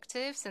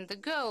objectives and the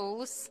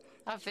goals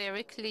are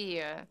very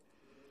clear.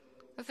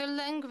 The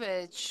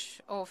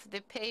language of the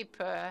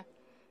paper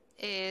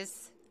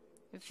is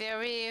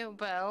very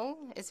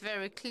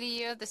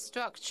clear. The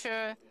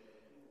structure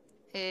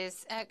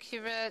is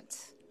accurate,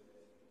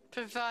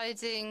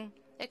 providing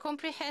a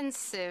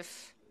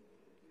comprehensive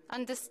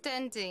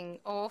understanding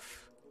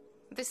of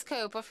the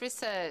scope of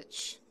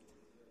research.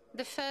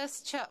 The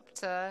first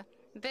chapter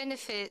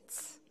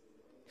benefits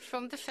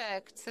from the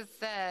fact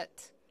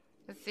that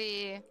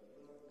the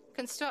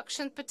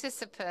construction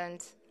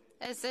participant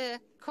as a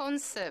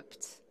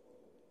concept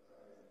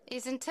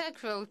is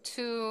integral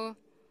to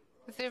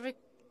the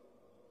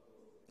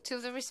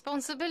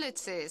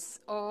responsibilities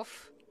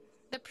of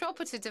the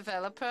property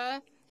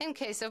developer in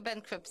case of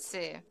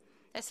bankruptcy.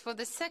 As for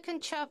the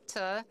second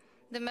chapter,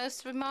 the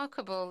most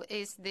remarkable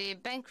is the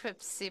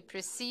bankruptcy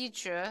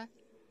procedure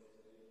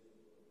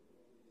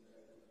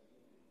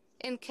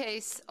in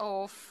case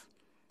of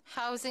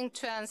housing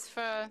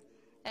transfer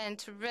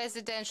and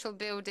residential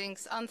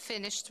buildings,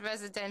 unfinished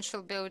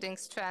residential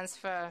buildings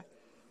transfer,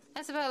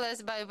 as well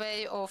as by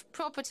way of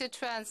property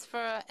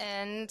transfer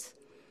and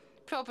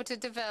property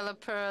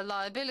developer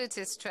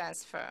liabilities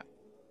transfer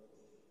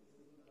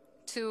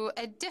to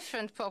a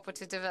different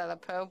property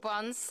developer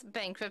once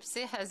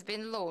bankruptcy has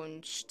been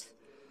launched.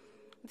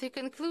 The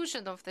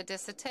conclusion of the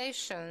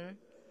dissertation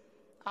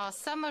are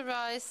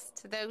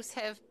summarized. Those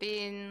have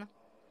been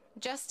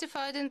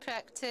justified in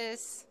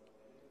practice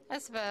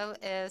as well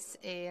as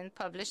in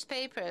published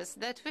papers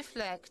that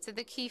reflect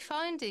the key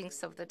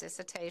findings of the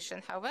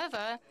dissertation.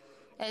 However,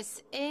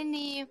 as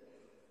any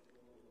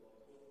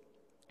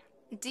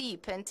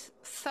deep and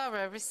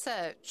thorough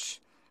research,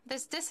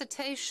 this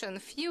dissertation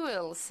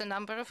fuels a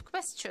number of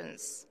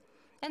questions,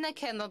 and I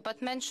cannot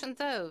but mention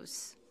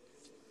those.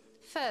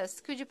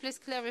 First, could you please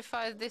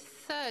clarify the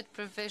third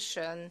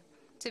provision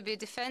to be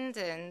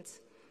defended,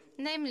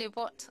 namely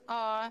what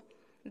are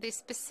the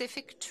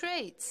specific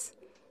traits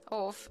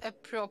of a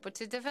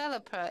property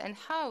developer, and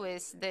how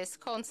is this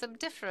concept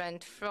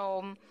different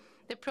from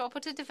the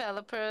property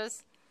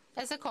developers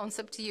as a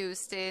concept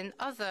used in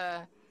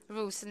other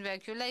rules and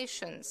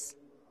regulations?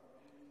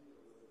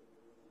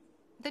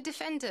 The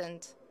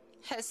defendant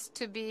has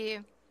to be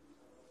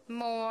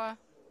more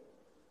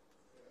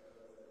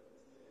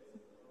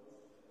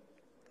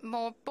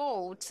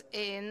bold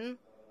in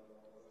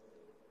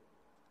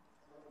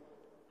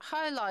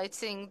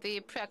highlighting the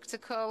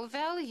practical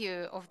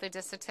value of the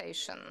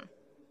dissertation.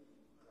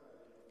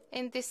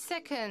 In the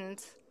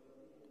second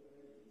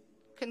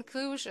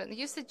conclusion,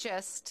 you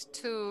suggest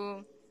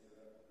to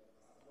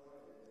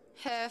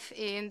have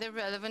in the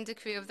relevant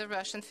decree of the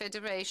Russian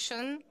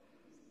Federation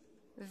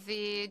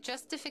the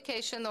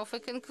justification of a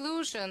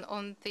conclusion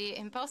on the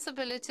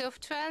impossibility of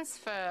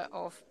transfer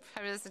of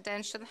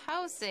residential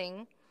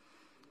housing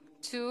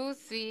to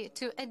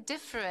a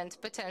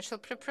different potential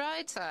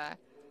proprietor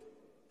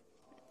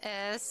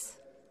as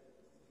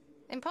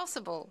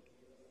impossible.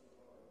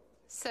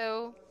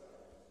 So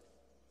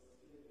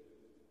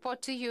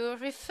what do you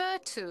refer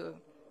to?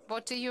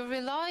 What do you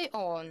rely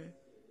on?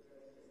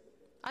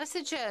 I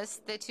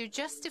suggest that you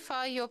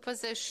justify your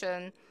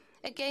position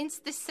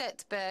against the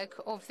setback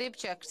of the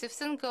objectives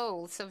and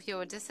goals of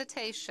your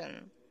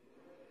dissertation.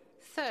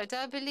 Third,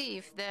 I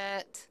believe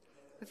that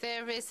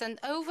there is an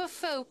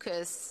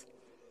over-focus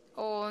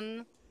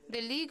on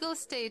the legal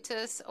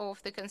status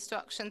of the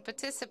construction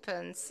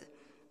participants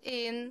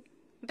in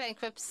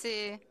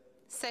bankruptcy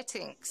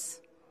settings,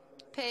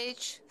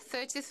 page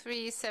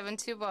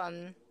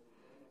 3371,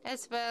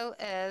 as well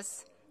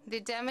as the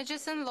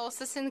damages and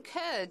losses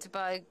incurred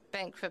by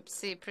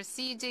bankruptcy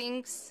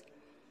proceedings,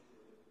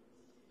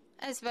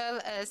 as well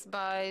as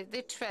by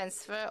the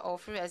transfer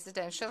of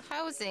residential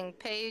housing,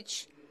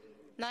 page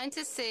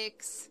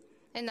 96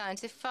 and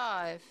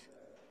 95,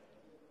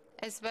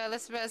 as well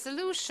as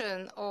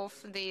resolution of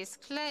these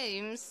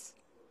claims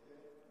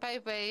by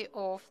way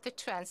of the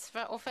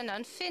transfer of an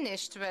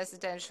unfinished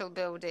residential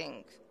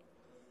building.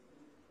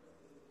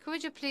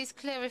 Could you please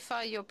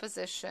clarify your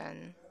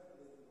position?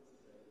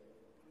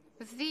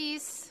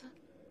 These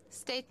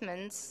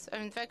statements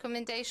and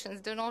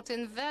recommendations do not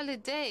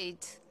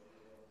invalidate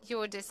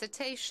your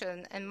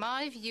dissertation, and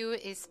my view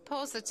is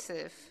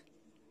positive,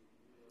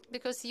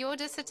 because your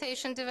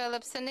dissertation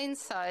develops an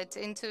insight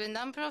into a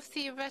number of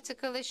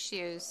theoretical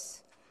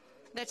issues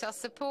that are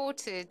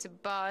supported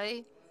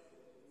by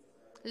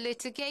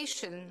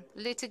litigation,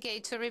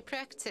 litigatory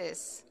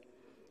practice.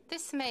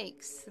 This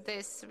makes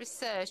this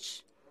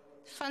research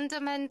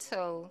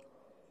fundamental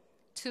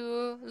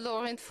to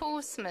law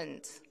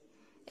enforcement.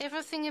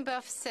 Everything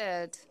above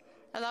said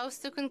allows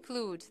to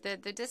conclude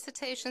that the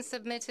dissertation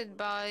submitted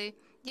by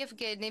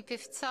Evgeniy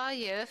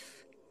Pivtsaev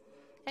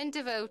and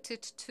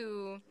devoted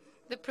to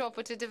the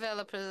property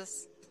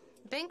developers'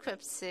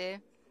 bankruptcy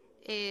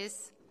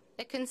is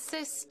a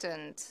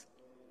consistent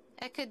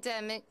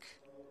academic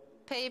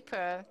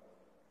paper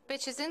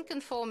which is in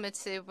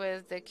conformity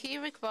with the key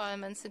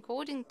requirements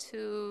according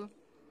to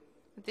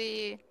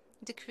the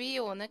decree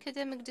on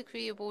academic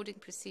degree awarding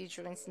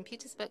procedure in St.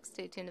 Petersburg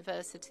State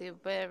University,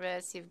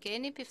 whereas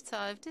Evgeniy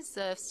Pivtsaev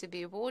deserves to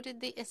be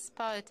awarded the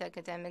aspired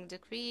academic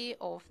degree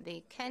of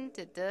the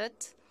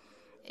candidate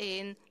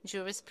in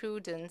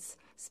jurisprudence,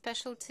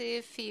 specialty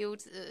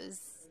field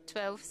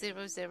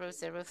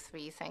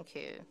 120003. Thank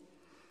you.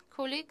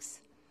 colleagues,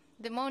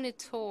 the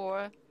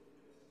monitor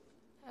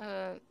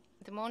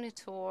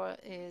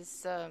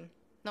is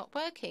not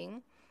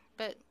working,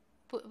 but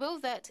will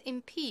that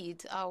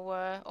impede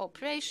our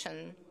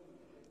operation?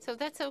 So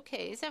that's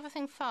okay. Is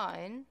everything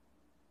fine?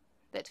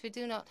 That we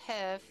do not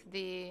have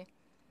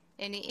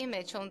any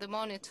image on the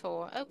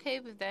monitor. Okay,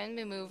 but then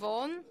we move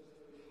on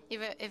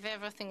if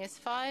everything is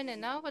fine. And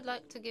now I would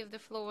like to give the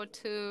floor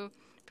to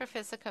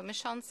Professor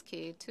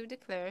Komishansky to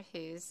declare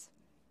his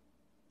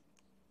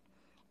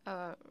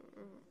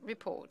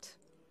report.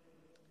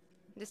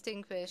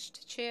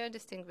 Distinguished Chair,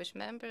 distinguished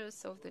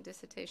members of the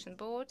Dissertation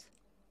Board.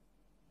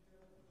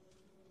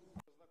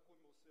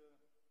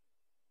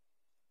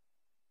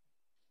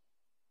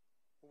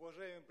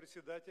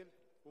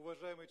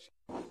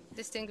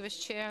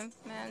 Distinguished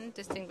Chairman,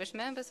 distinguished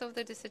members of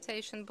the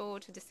Dissertation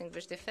Board,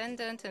 distinguished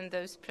defendant, and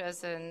those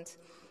present,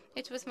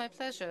 it was my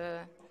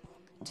pleasure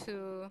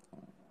to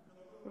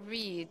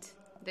read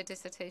the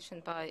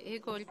dissertation by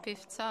Igor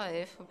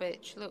Pivtsaev,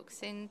 which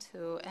looks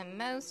into a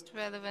most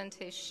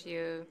relevant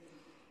issue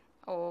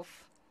of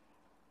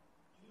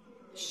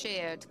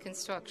shared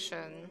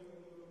construction.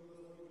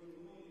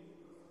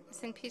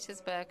 St.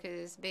 Petersburg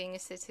is being a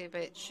city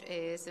which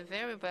is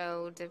very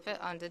well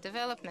under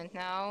development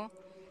now,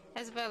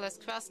 as well as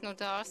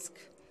Krasnodarsk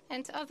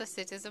and other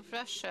cities of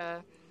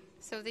Russia.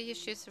 So the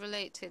issues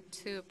related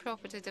to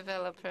property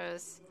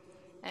developers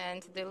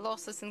and the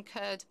losses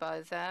incurred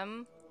by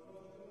them,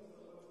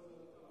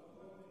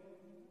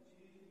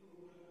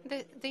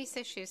 these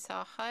issues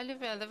are highly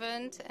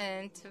relevant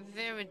and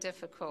very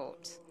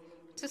difficult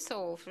to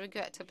solve.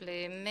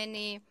 Regrettably,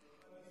 many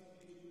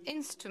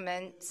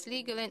instruments,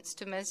 legal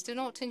instruments, do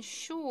not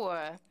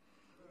ensure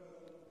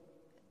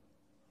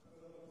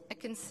a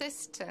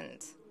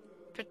consistent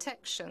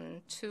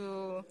protection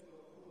to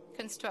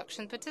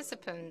construction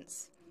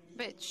participants,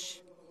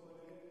 which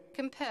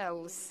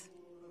compels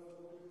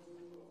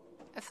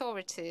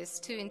authorities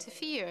to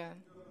interfere.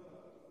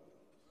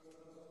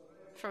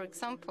 For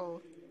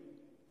example,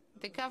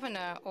 the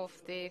governor of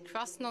the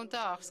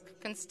Krasnodarsk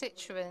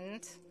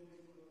constituent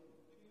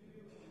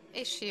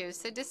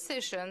issues a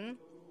decision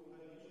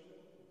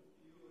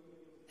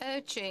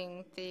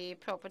urging the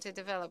property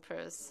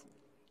developers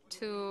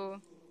to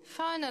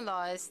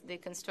finalize the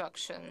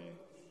construction,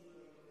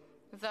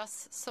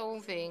 thus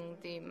solving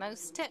the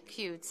most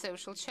acute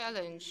social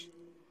challenge.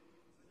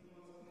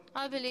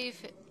 I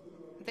believe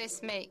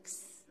this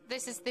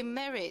is the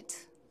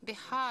merit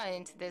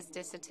behind this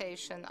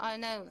dissertation. I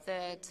know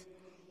that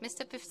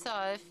Mr.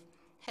 Pivtsaev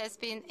has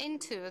been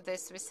into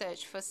this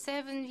research for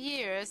 7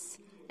 years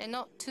and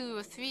not 2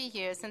 or 3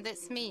 years, and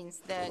this means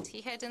that he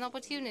had an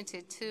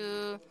opportunity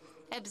to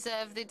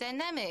observe the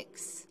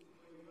dynamics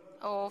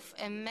of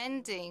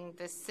amending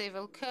the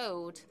civil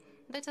code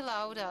that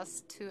allowed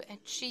us to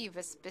achieve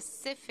a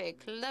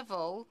specific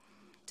level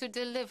to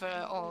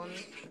deliver on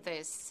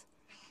this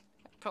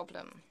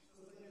problem.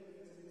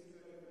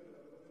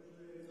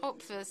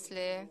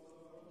 Obviously,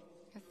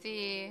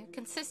 the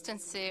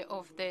consistency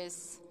of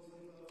this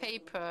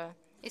paper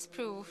is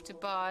proved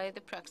by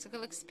the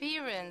practical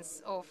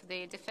experience of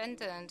the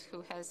defendant,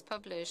 who has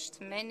published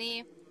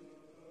many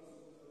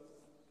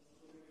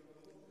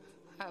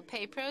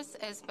papers,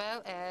 as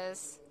well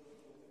as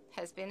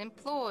has been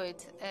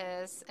employed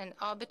as an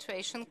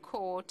arbitration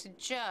court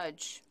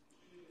judge.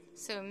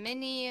 So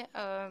many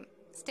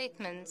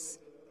statements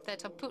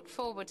that are put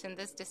forward in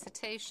this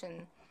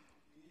dissertation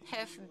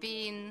have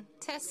been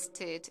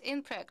tested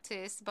in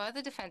practice by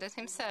the defendant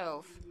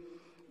himself.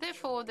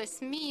 Therefore,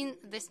 this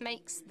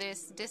makes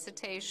this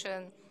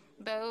dissertation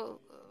both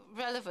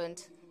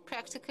relevant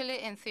practically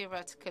and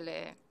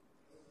theoretically.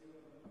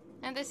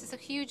 And this is a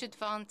huge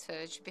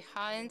advantage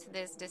behind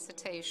this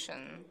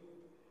dissertation.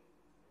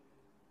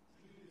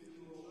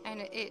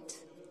 And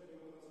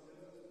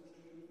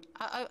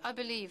I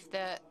believe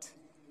that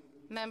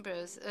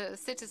members,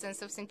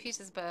 citizens of St.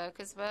 Petersburg,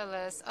 as well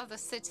as other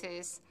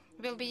cities,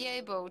 will be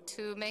able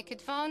to make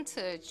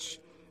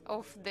advantage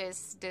of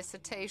this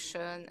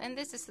dissertation. And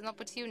this is an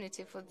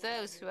opportunity for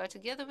those who are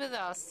together with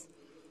us,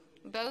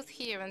 both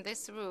here in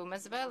this room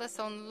as well as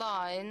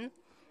online,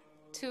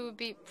 to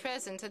be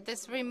present at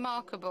this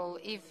remarkable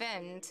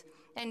event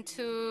and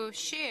to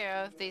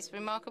share these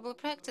remarkable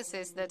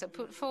practices that are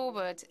put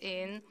forward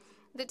in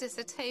the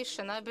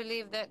dissertation. I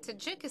believe that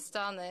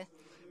Tajikistan,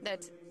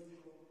 that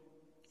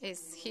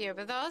is here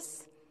with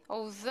us,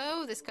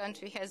 although this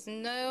country has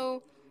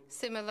no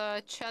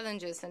similar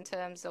challenges in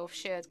terms of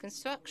shared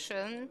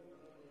construction,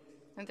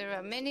 and there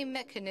are many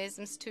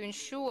mechanisms to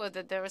ensure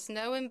that there is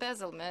no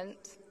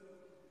embezzlement,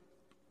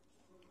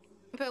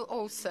 will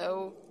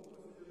also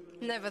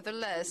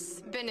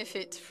nevertheless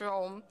benefit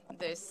from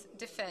this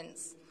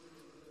defense.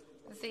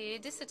 The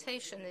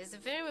dissertation is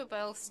very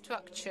well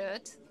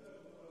structured.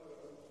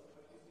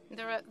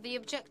 The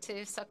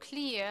objectives are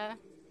clear,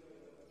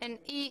 and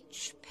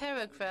each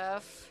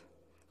paragraph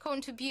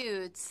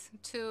contributes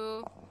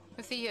to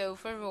the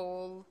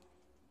overall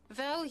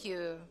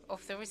value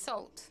of the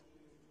result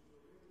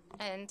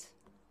and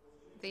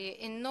the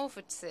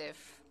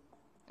innovative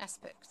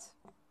aspect.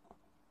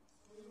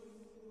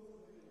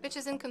 which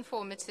is in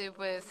conformity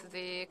with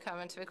the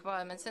current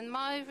requirements. In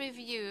my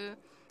review,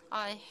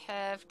 I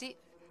have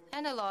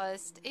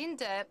analyzed in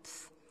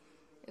depth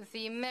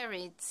the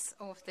merits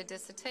of the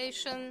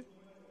dissertation.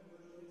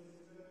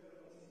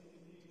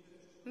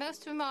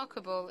 Most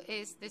remarkable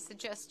is the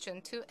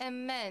suggestion to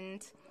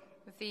amend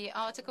the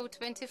Article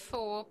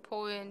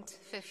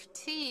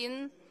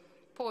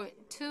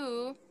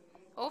 24.15.2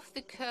 of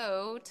the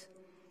Code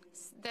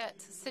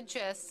that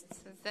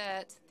suggests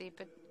that the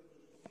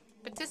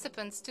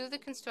participants to the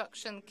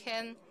construction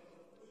can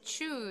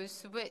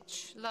choose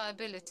which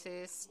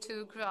liabilities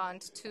to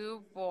grant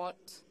to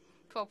what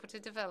property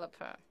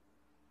developer,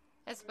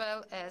 as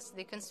well as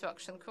the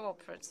construction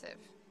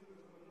cooperative.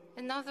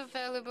 Another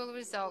valuable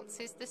result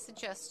is the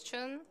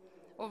suggestion,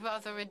 or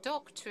rather a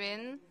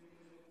doctrine,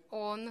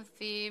 on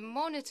the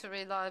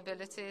monetary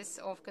liabilities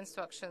of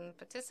construction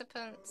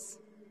participants.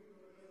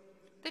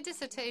 The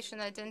dissertation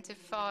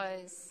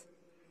identifies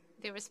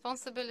the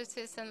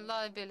responsibilities and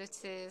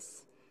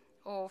liabilities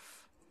of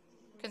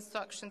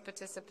construction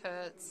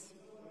participants,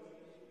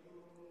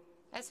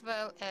 as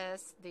well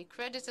as the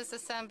creditors'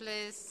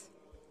 assemblies,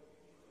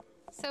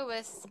 so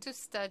as to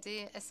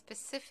study a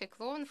specific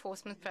law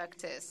enforcement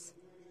practice,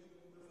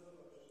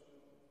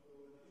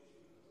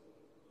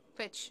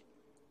 which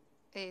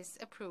is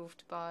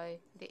approved by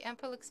the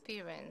ample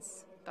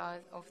experience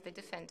of the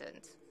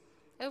defendant.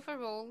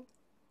 Overall,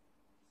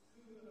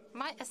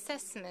 my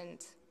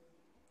assessment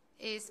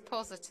is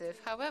positive.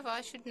 However,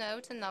 I should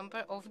note a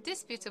number of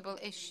disputable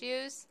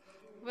issues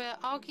where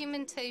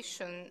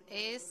argumentation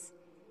is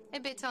a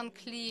bit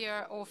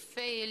unclear or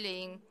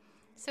failing.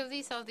 So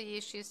these are the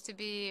issues to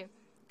be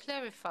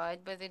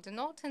clarified, but they do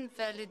not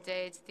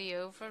invalidate the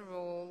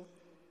overall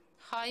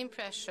high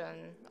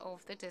impression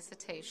of the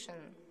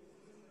dissertation.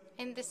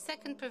 In the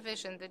second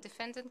provision, the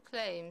defendant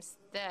claims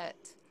that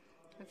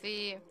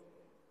the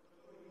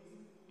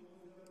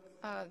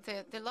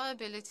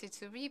liability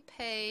to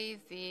repay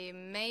the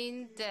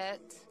main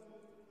debt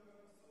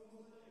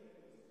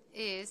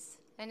is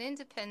an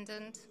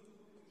independent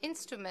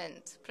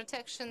instrument,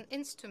 protection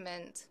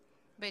instrument,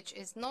 which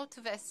is not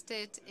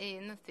vested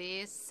in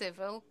the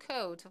civil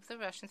code of the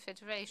Russian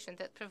Federation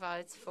that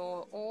provides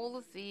for all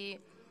of the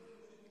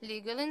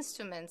legal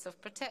instruments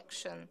of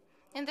protection.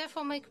 And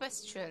therefore my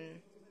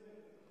question,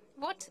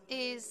 what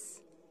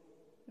is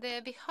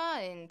there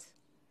behind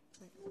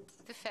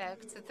the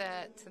fact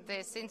that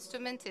this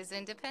instrument is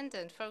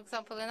independent? For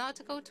example, in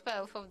Article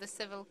 12 of the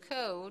Civil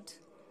Code,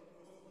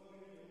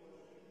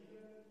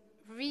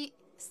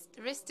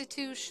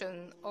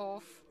 restitution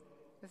of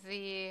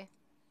the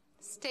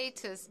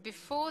status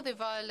before the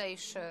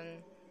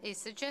violation is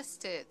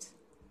suggested.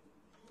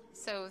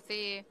 So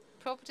the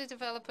property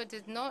developer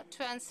did not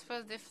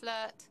transfer the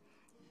flat,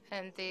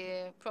 and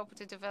the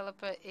property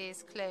developer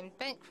is claimed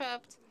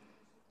bankrupt,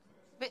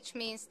 which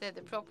means that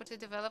the property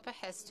developer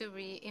has to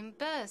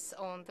reimburse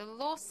on the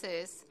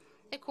losses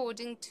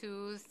according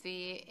to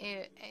the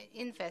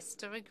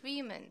investor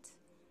agreement.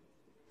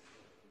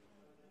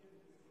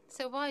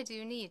 So why do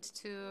you need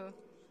to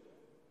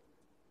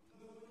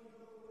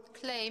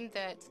claim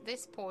that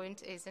this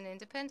point is an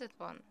independent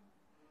one?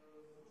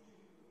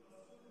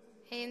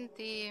 In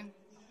the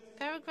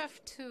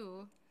paragraph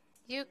 2,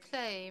 you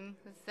claim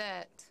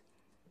that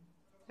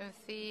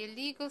the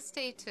legal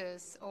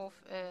status of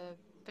a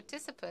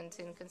participant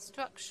in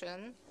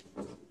construction,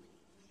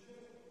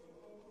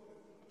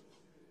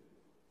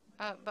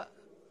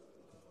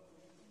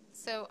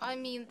 so I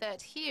mean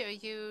that here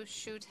you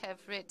should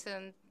have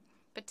written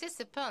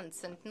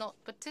participants and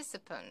not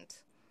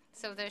participant.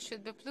 So there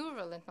should be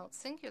plural and not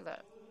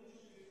singular.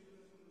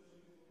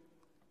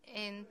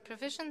 In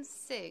provision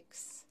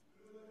 6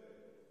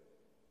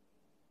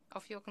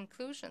 of your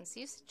conclusions,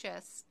 you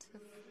suggest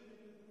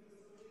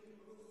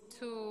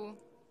to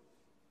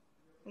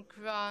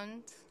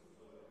grant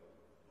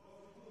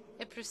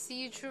a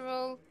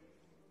procedural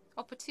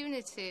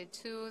opportunity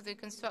to the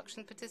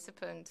construction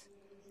participant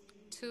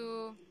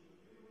to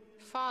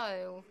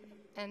file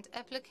an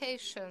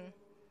application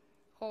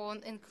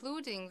on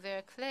including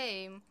their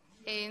claim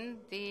in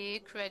the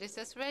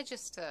creditors'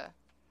 register,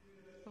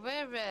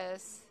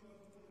 whereas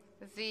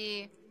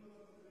the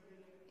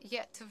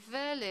yet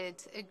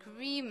valid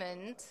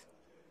agreement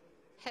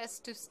has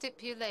to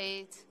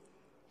stipulate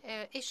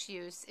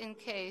issues in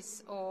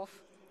case of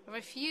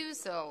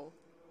refusal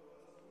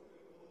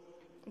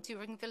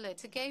during the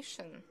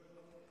litigation.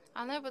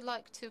 And I would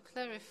like to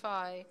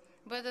clarify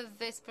whether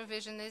this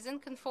provision is in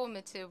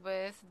conformity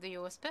with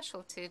your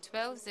specialty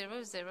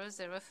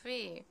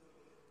 120003.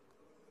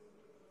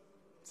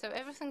 So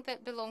everything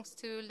that belongs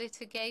to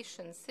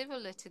litigation, civil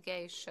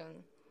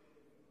litigation,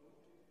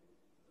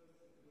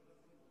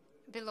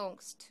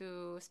 belongs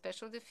to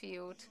specialty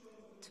field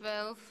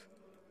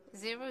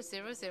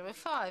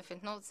 120005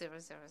 and not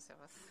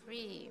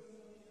 0003.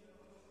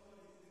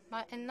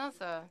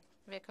 Another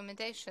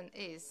recommendation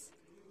is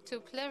to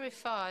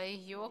clarify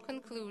your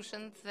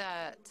conclusion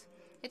that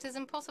it is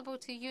impossible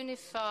to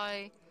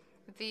unify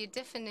the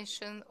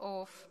definition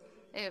of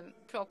a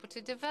property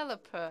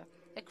developer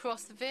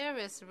across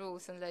various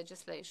rules and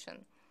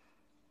legislation.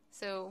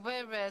 So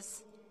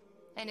whereas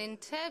an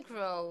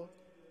integral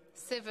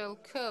civil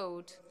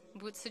code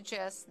would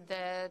suggest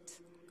that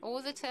all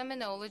the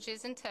terminology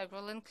is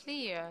integral and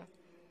clear,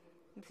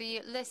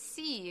 the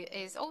lessee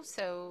is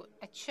also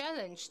a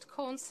challenged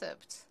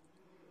concept.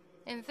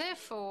 And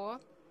therefore,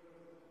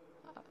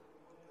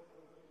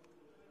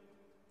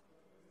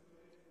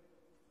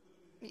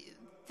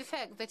 the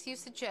fact that you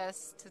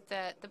suggest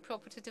that the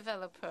property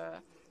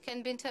developer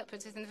can be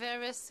interpreted in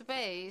various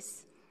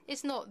ways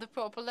is not the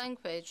proper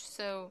language.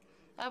 So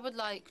I would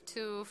like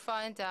to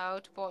find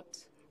out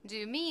what do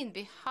you mean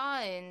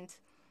behind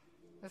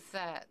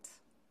that.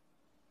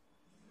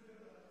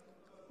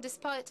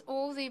 Despite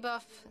all the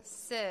above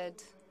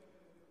said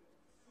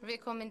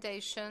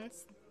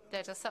recommendations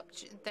that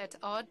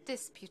are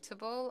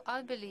disputable,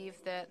 I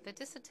believe that the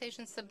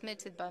dissertation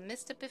submitted by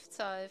Mr.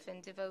 Pivtsaev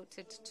and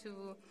devoted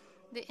to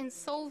the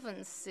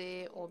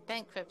insolvency or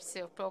bankruptcy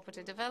of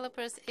property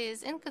developers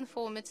is in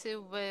conformity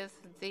with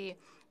the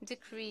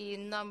decree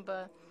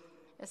number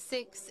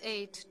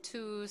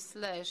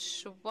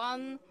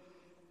 682/1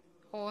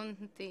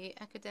 on the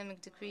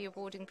academic degree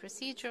awarding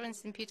procedure in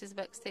St.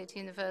 Petersburg State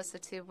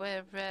University,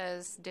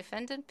 whereas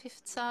defendant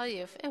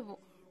Pivtsaev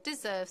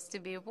deserves to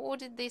be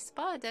awarded the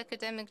aspired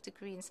academic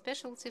degree in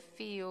specialty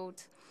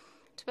field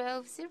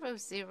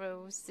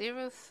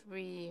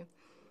 120003,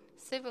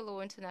 civil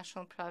law,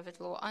 international private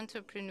law,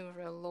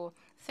 entrepreneurial law.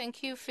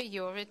 Thank you for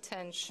your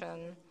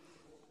attention.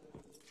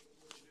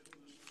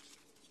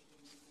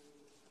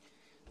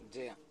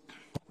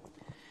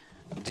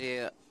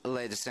 Dear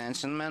ladies and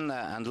gentlemen,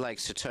 I'd like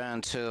to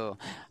turn to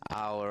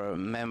our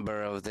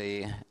member of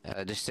the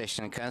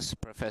Dissertation Council,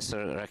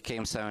 Professor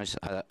Rakim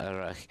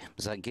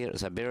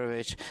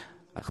Zabirovich.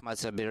 Ahmad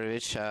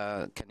Zabirovich,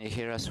 can you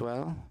hear us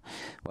well?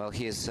 Well,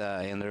 he's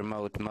in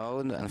remote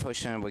mode.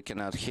 Unfortunately, we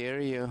cannot hear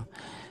you.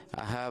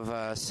 I have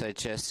a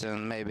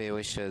suggestion. Maybe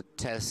we should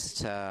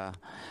test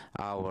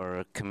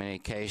our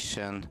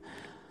communication.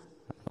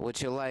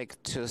 Would you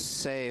like to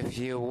say a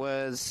few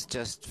words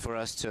just for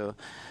us to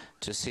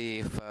see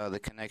if the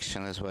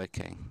connection is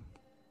working?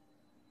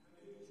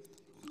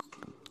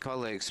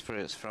 Colleagues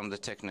from the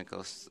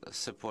technical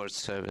support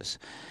service,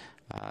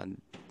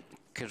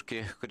 could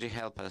you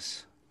help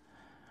us?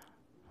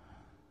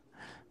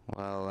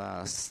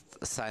 Well,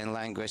 sign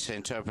language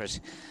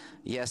interpret.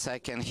 Yes, I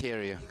can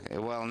hear you.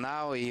 Well,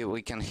 now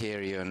we can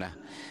hear you. Now.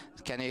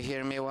 Can you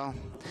hear me well?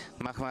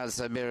 Mahmoud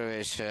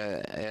Zabirovich,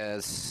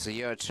 it's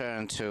your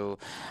turn to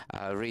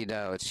read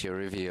out your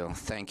review.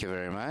 Thank you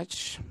very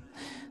much.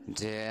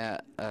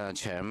 Dear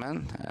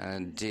Chairman,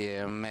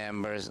 dear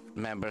members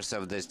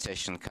of the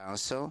Dissertation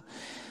Council,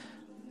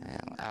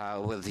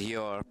 with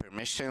your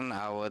permission,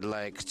 I would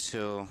like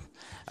to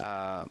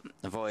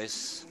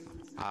voice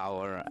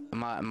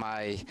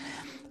my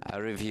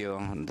review.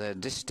 The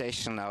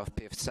dissertation of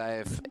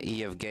Pivtsaev,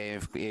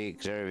 Evgeniy,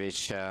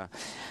 Igorevich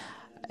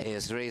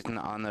is written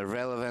on a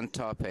relevant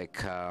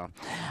topic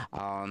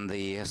on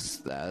the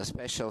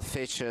special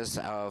features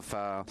of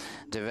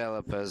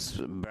developers'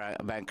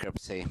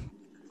 bankruptcy.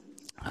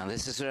 And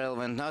this is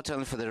relevant not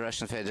only for the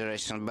Russian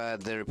Federation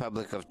but the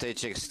Republic of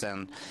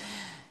Tajikistan.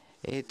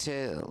 It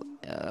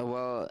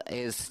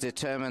is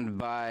determined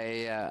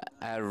by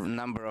a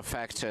number of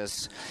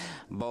factors,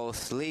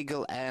 both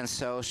legal and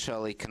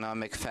social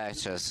economic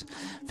factors.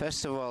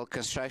 First of all,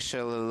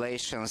 constructual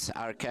relations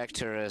are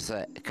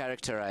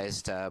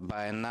characterized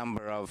by a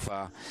number of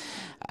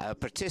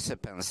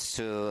participants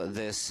to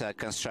this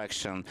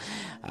construction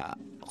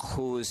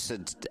whose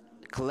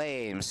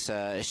claims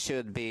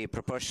should be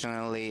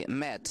proportionally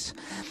met,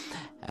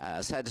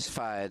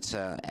 satisfied,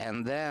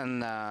 and then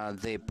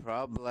the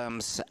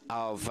problems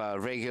of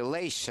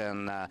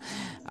regulation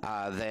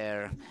are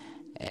there,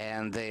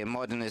 and the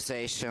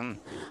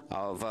modernization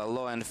of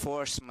law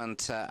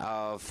enforcement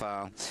of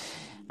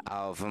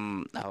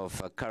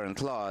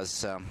current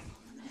laws.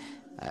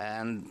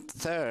 And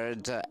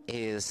third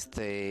is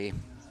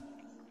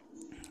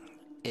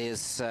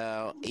if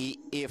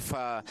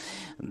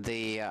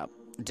the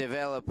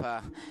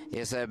developer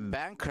is a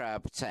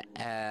bankrupt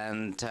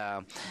and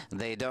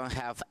they don't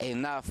have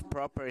enough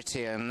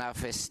property,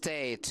 enough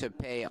estate to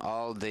pay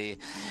all the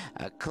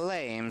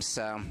claims.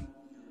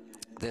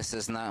 This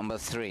is number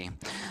 3.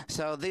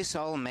 So this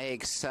all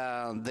makes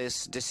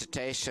this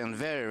dissertation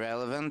very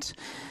relevant.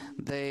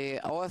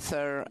 The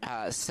author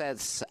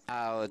sets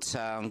out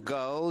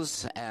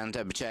goals and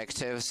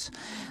objectives.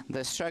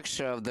 The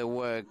structure of the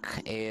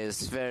work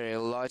is very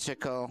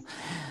logical.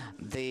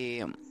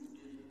 The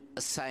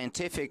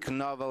scientific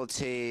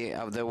novelty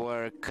of the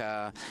work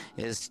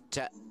is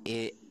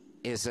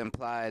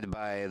implied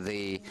by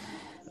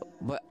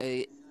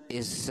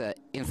is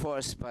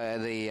enforced by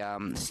the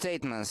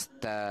statements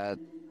that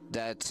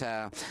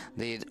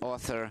the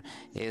author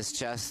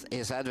is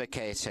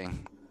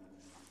advocating.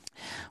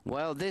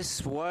 Well,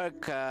 this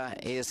work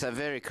is a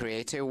very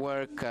creative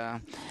work,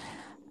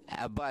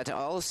 but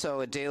also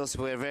it deals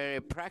with very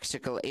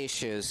practical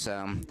issues.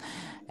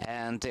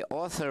 And the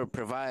author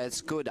provides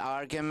good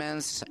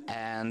arguments,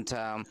 and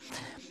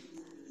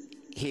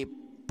he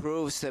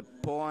proves the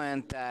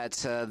point that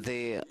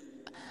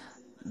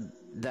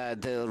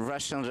the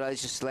Russian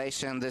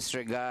legislation in this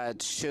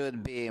regard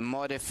should be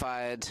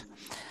modified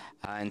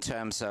in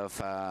terms of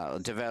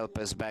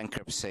developers'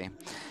 bankruptcy.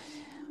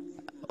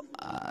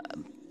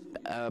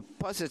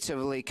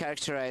 Positively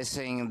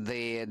characterizing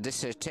the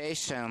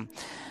dissertation,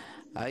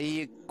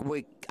 I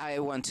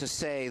want to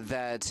say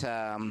that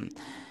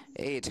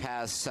it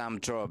has some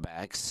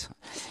drawbacks.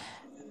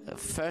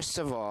 First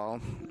of all,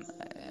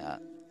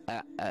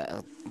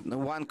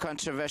 one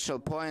controversial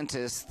point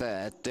is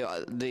that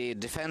the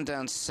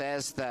defendant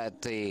says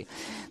that the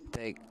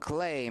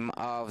claim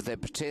of the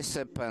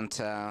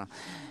participant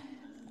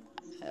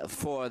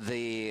for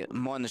the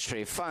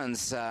monetary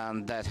funds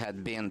that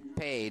had been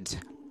paid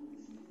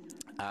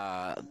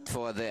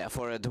for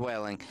a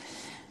dwelling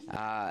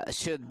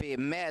should be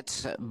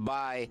met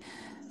by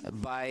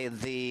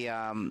the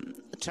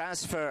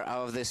transfer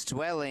of this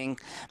dwelling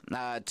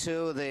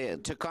to the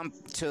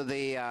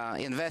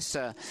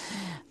investor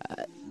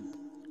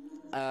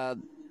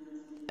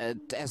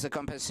as a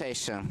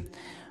compensation.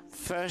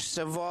 First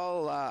of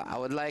all, I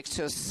would like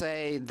to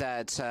say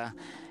that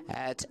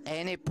at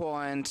any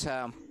point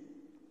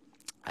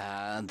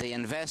the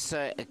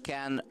investor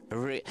can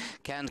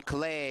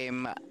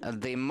claim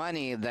the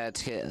money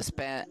that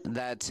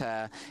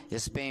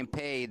is being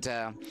paid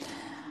to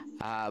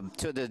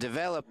the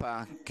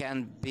developer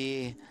can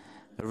be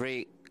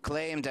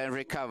reclaimed and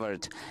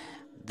recovered.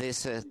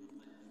 This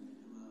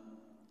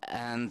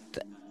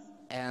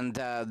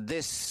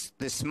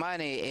this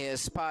money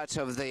is part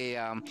of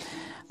the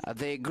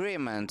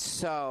agreement.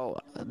 So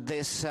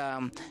this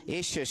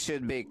issue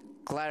should be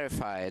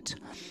clarified.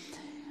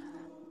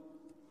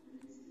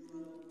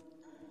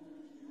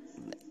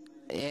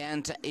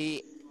 And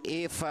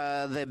if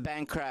the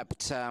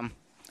bankrupt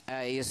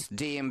is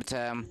deemed,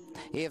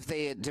 if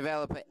the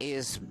developer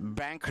is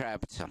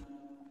bankrupt,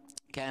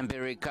 can be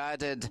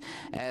regarded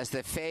as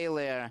the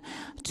failure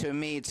to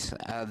meet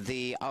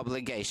the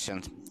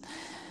obligation.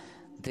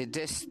 The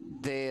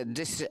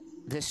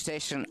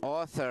dissertation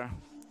author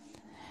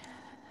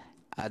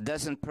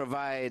doesn't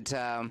provide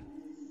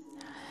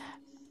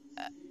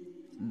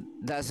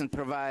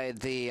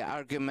the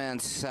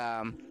arguments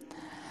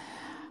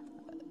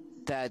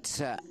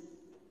that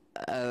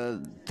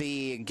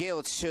the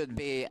guilt should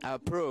be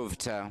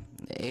approved.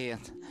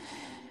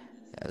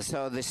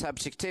 So the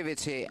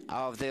subjectivity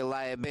of the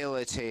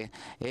liability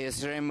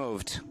is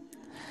removed.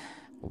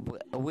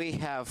 We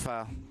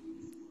have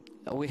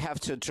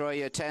to draw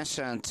your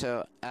attention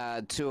to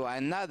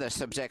another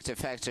subjective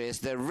factor, is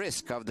the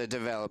risk of the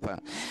developer,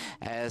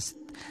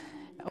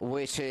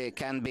 which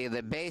can be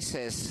the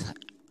basis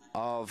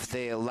of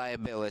the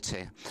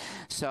liability.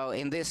 So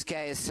in this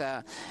case,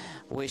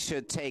 we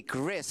should take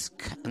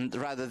risk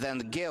rather than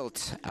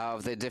guilt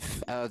of the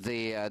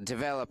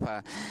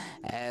developer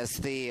as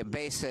the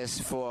basis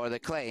for the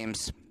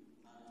claims.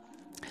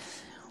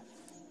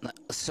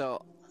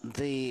 So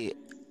the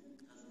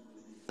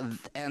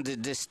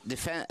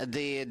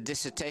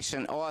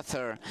dissertation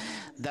author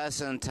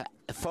doesn't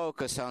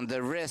focus on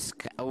the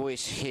risk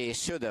which he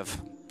should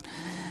have.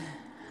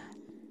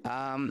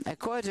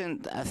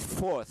 According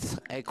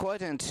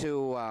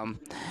to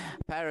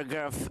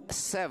paragraph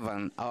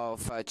 7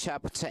 of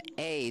chapter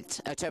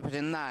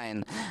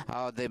 9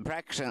 of the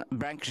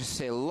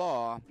bankruptcy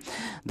law,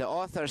 the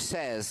author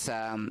says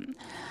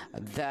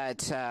that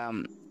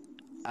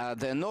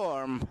the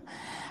norm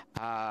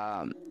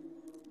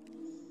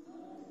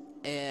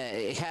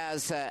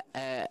has a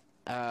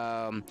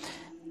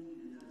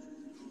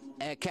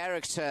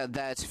character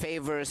that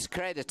favors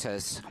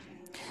creditors,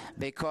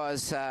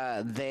 because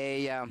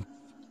they're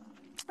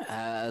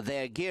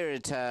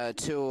geared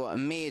to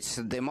meet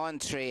the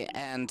monetary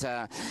and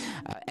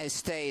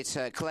estate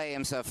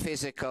claims of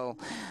physical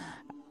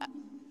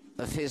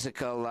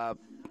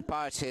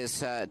parties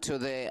to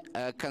the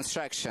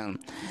construction,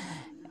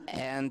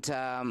 and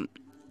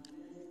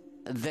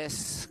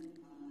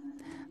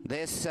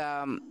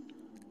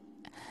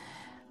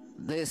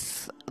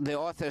the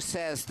author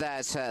says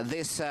that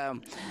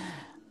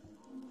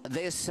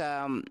this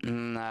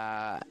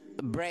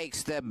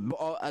breaks the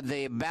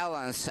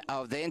balance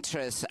of the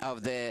interests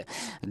of the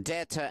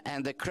debtor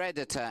and the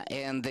creditor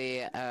in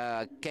the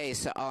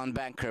case on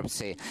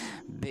bankruptcy.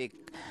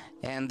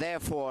 And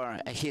therefore,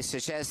 he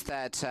suggests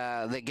that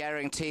the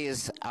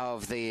guarantees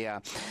of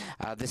the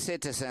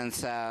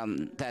citizens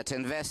that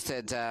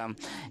invested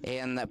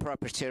in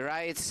property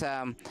rights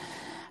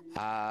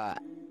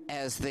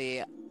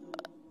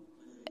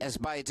as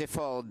by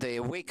default the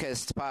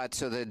weakest part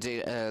of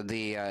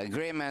the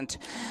agreement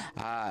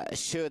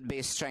should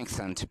be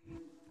strengthened.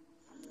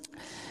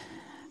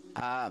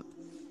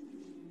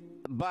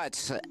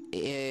 But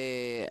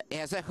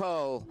as a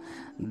whole,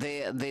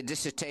 the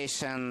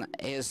dissertation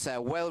is a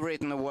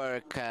well-written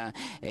work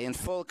in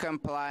full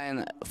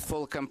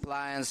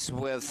compliance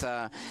with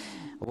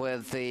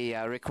with the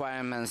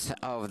requirements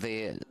of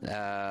the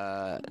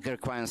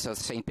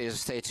St. Peter's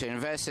State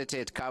University.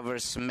 It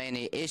covers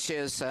many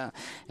issues,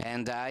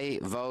 and I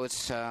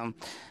vote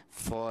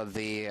for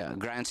the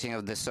granting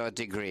of the third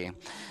degree.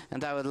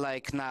 And I would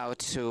like now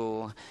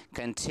to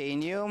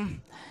continue.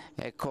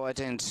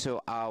 According to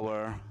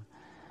our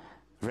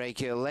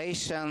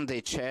regulation,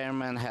 the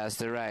chairman has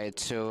the right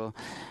to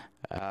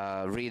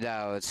read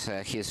out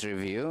his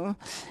review,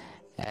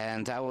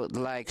 and I would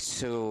like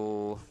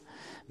to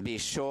be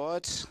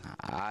short.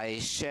 I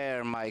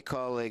share my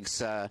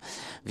colleagues'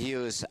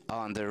 views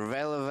on the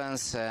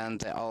relevance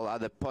and all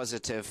other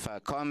positive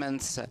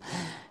comments,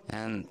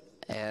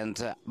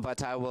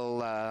 but I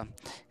will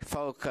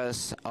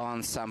focus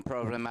on some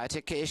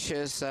problematic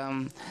issues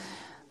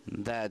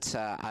that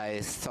I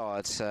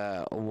thought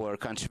were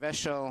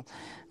controversial,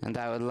 and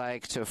I would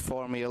like to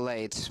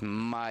formulate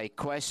my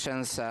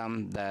questions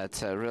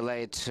that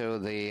relate to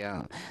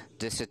the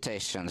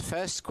dissertation. The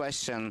first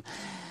question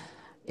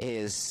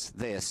is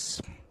this.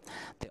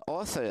 The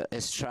author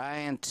is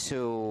trying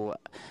to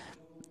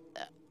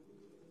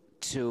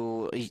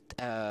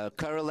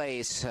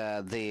correlate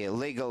the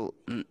legal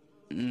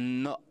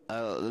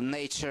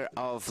nature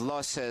of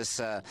losses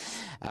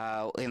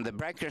in the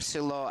bankruptcy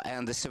law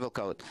and the civil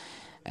code.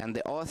 And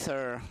the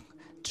author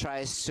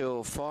tries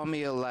to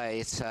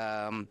formulate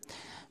the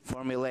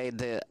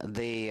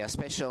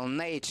special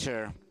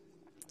nature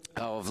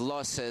of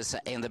losses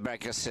in the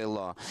bankruptcy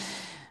law.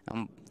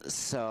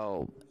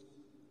 So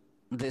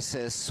this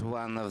is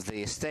one of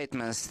the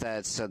statements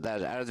that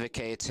are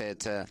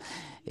advocated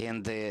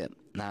in the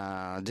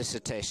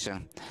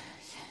dissertation.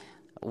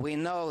 We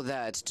know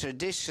that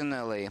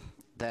traditionally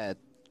that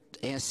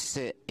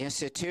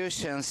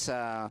institutions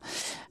are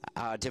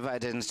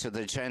divided into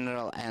the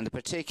general and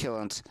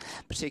particular.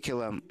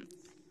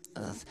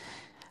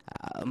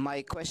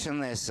 My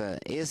question is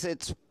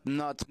it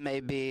not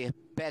maybe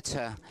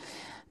better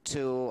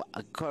to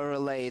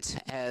correlate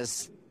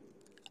as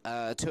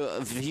to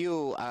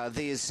view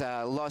these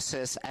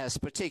losses as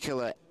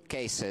particular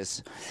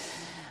cases?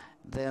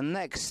 The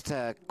next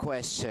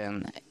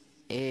question,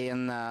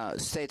 in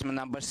statement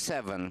number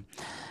 7,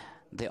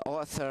 the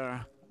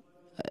author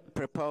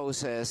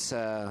proposes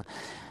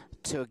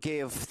to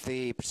give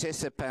the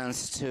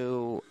participants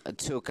to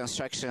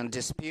construction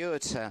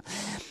dispute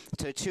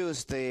to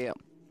choose the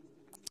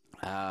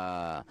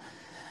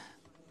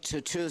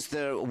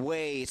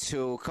way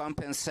to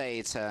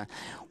compensate,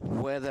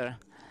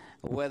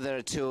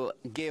 whether to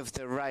give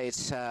the right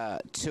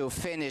to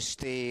finish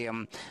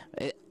the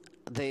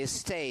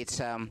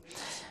estate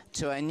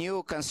to a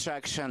new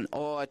construction,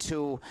 or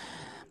to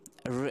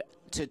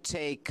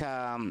take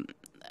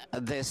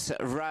this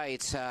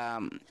right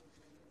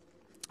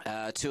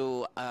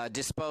to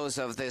dispose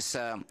of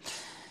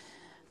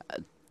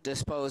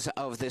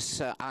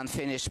this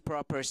unfinished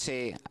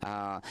property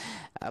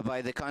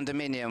by the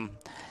condominium.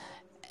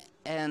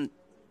 And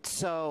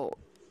so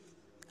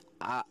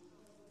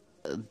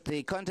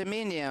the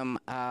condominium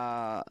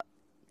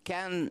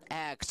can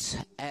act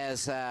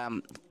as a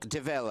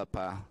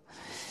developer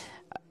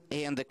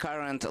in the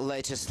current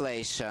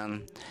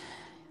legislation,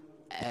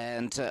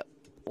 and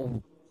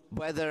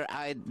whether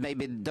I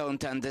maybe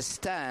don't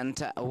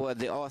understand what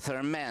the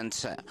author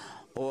meant,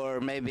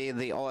 or maybe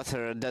the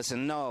author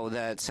doesn't know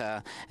that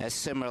a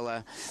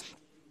similar,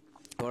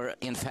 or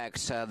in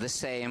fact the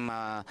same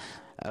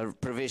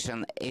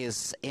provision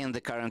is in the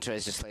current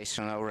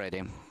legislation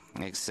already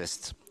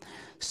exists.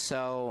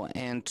 So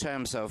in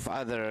terms of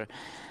other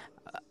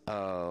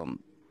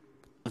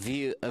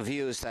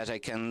views that I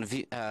can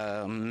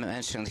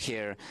mention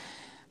here,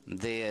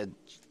 the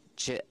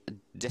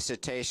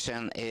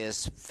dissertation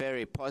is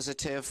very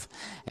positive,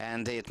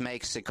 and it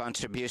makes a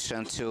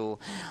contribution to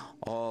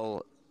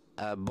all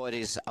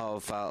bodies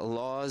of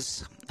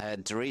laws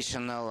at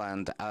regional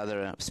and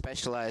other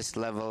specialized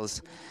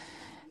levels.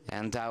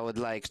 And I would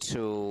like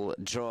to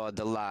draw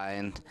the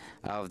line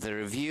of the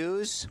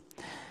reviews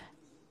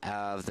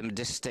of the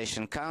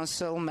Dissertation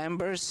Council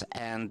members,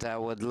 and I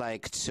would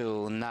like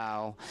to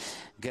now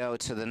go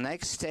to the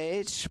next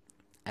stage,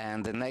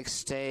 and the next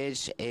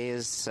stage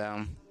is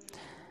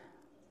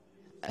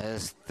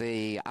as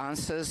the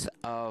answers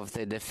of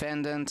the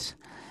defendant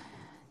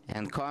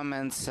and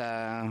comments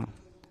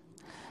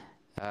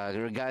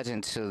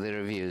regarding to the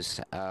reviews.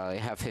 You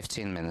have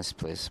 15 minutes,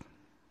 please.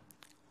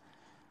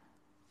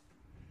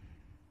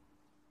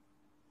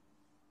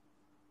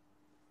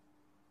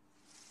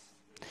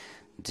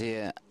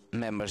 Dear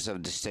members of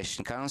the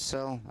Dissertation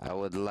Council, I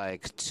would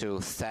like to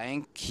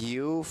thank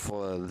you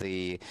for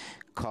the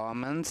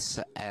comments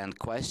and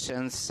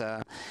questions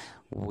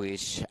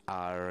which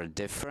are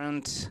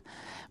different,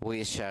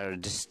 which are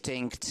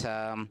distinct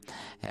and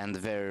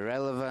very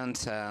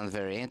relevant and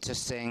very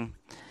interesting,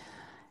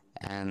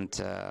 and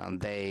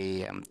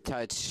they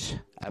touch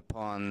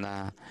upon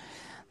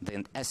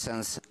the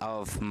essence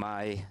of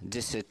my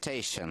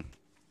dissertation.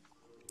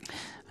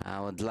 I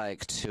would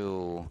like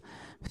to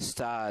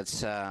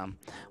start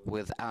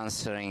with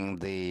answering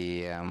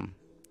the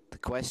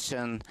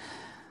question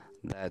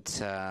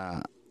that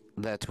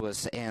that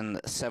was in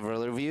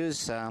several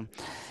reviews,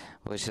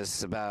 which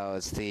is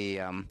about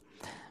the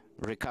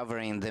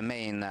recovering the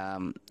main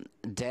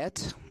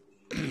debt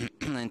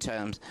in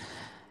terms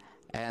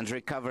and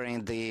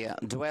recovering the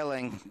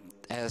dwelling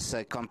as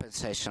a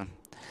compensation,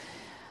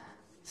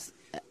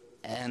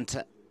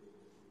 and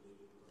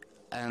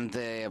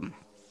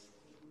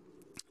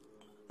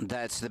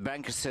that the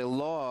bankruptcy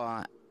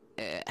law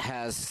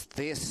has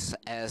this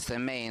as the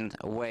main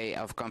way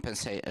of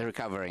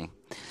recovering.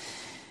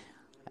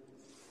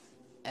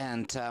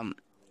 And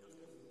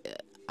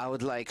I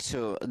would like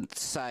to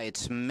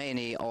cite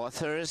many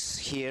authors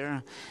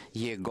here,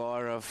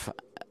 Yegorov,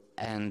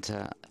 and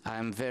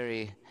I'm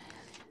very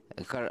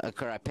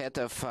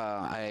Karapetov,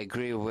 I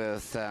agree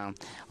with.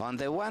 On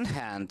the one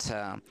hand,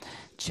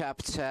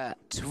 Chapter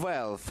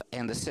 12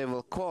 in the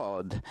Civil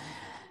Code,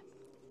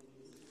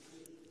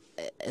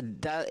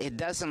 it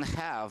doesn't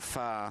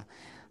have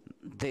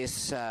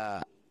this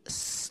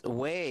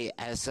way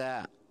as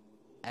a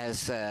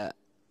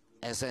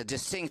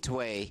distinct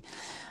way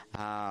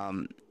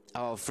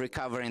of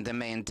recovering the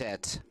main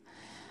debt,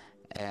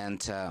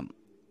 and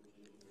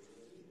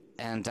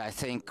I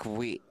think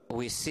we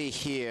see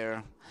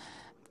here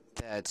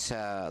that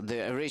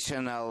the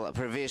original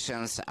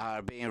provisions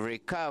are being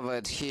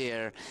recovered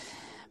here,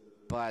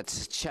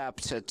 but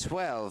Chapter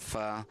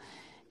 12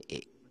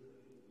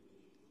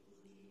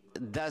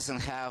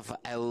 doesn't have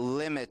a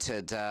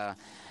limited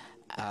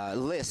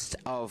list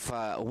of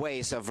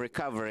ways of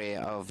recovery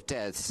of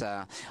debts,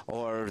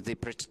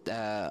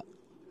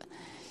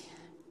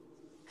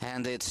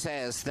 and it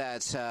says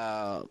that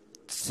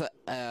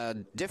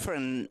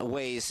different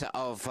ways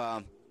of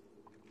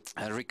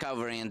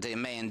recovering the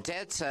main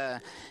debt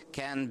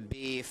can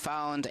be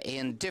found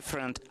in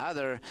different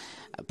other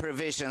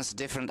provisions,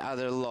 different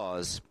other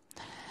laws.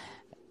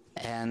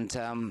 And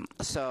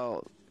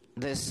so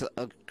this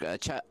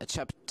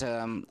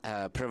chapter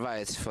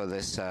provides for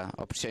this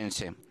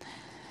opportunity.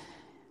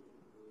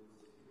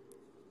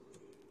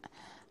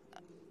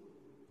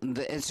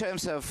 In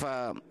terms of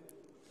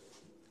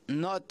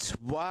not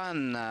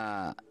one,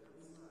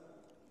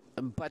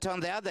 but on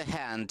the other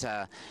hand,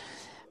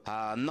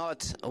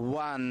 not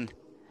one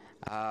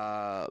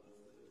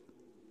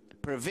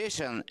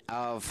provision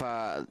of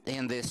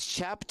in this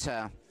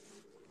chapter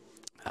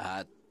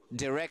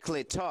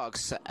directly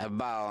talks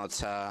about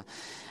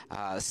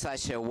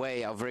such a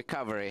way of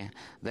recovery,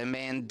 the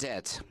main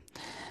debt.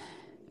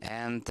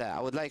 And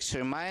I would like to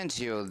remind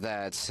you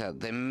that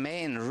the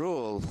main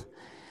rule,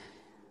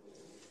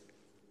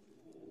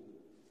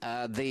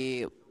 when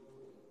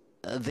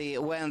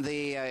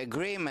the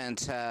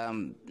agreement,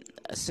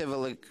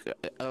 civil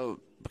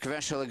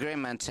commercial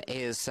agreement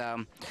is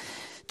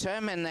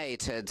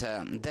terminated,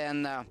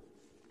 then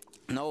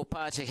no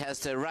party has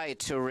the right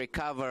to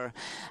recover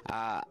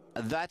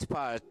that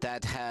part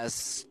that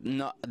has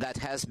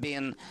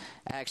been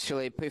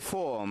actually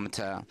performed,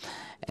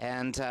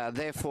 and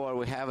therefore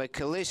we have a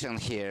collision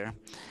here.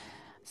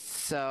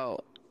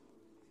 So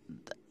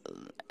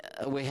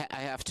I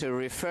have to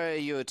refer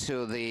you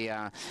to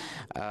the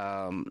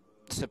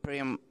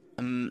Supreme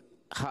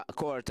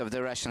Court of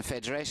the Russian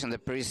Federation, the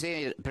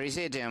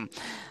Presidium,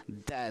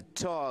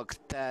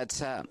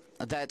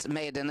 that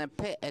made an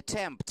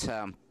attempt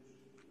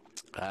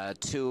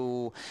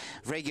to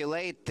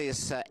regulate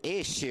this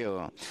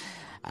issue,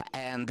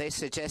 and they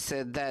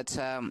suggested that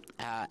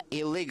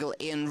illegal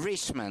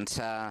enrichment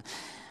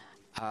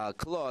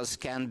clause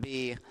can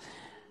be,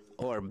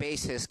 or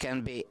basis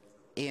can be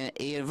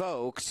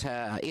invoked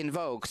to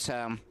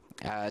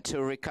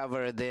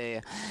recover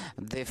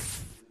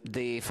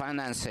the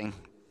financing,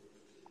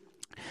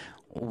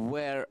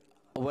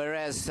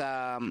 whereas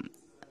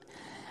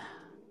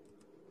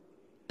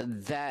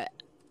that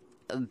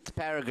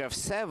paragraph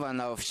 7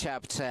 of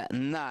chapter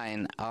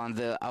 9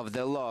 of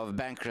the law of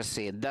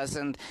bankruptcy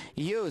doesn't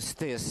use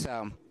this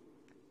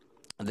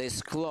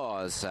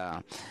clause,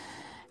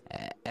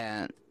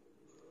 and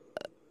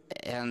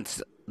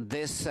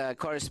this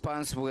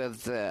corresponds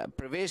with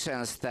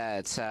provisions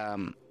that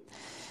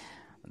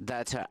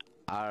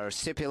are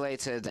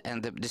stipulated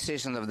in the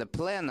decision of the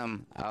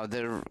plenum of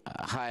the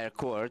higher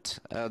court,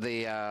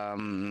 the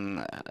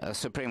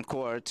Supreme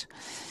Court,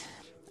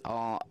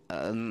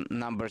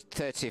 number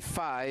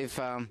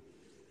 35,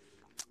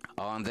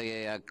 on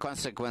the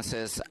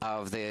consequences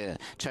of the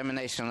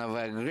termination of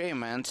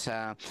agreement,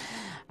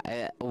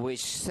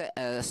 which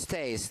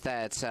states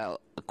that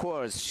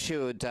courts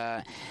should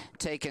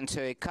take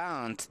into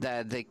account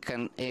that the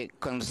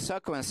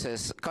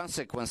consequences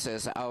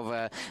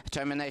of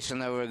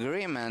termination of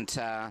agreement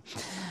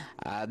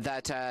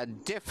that are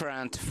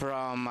different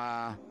from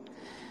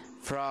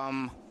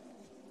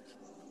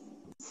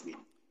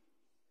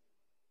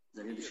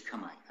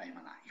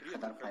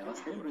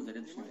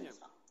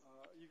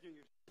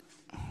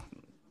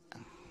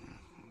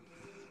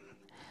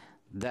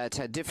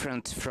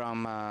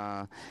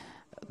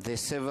the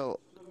Civil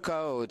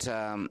Code,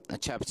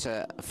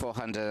 chapter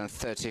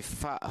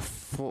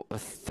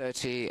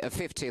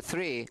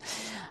 453,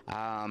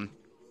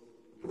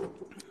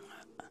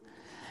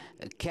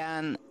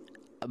 can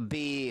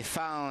be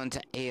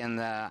found in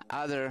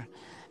other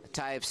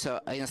types of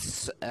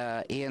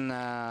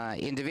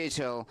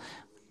individual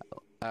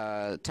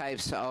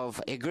types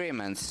of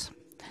agreements.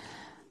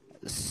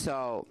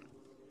 So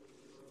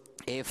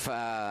if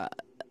the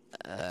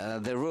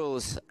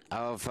rules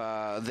of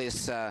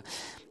this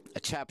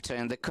chapter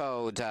in the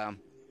code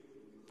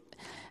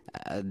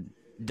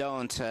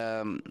don't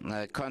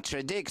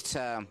contradict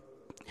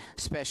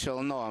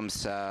special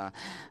norms,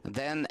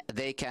 then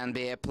they can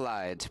be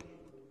applied.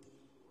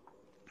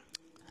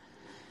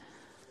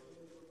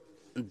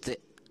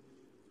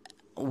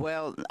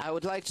 Well, I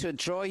would like to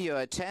draw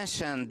your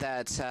attention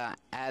that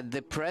at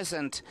the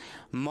present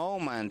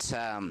moment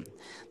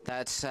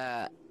that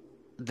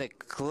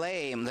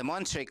the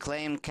monetary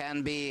claim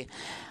can be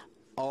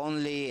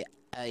only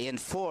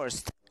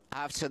enforced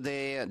after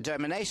the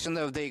termination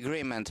of the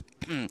agreement.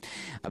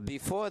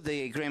 Before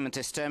the agreement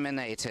is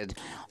terminated,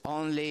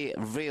 only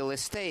real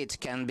estate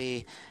can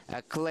be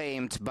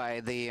claimed by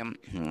the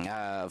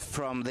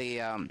from the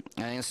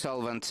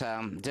insolvent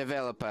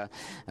developer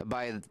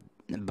by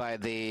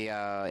the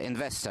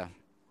investor,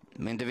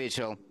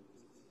 individual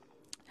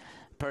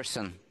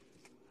person.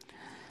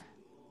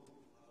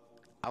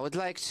 I would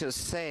like to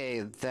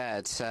say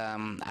that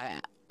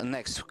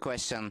next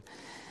question.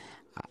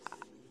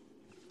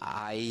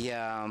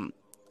 I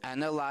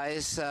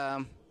analyze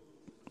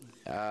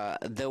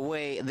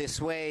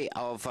this way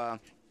of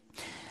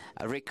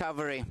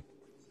recovery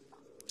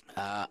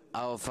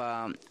of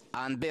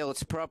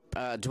unbuilt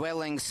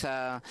dwellings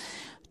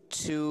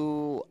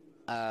to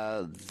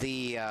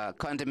the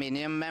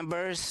condominium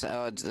members,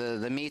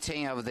 the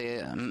meeting of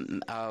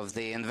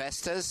the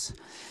investors,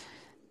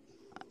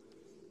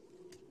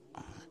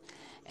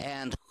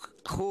 and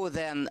who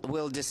then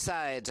will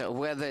decide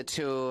whether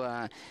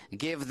to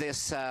give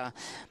this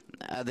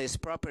this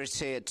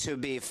property to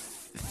be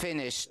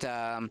finished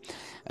to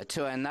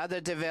another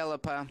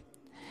developer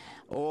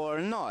or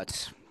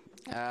not.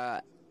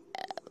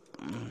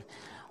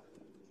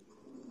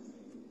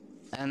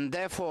 And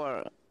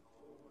therefore,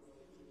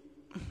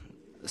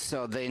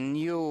 so the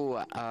new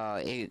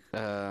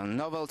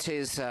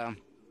novelties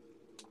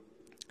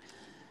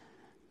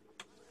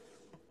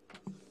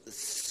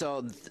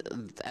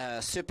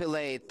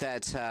stipulate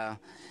that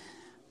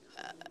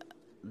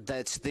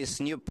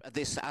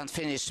this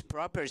unfinished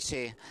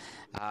property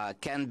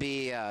can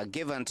be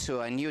given to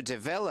a new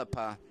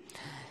developer.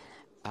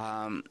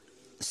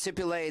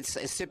 Stipulates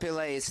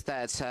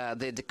that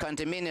the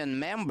condominium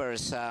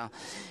members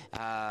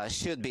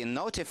should be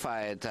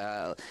notified,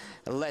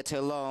 let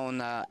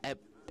alone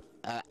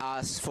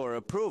ask for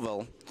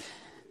approval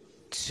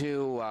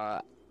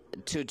to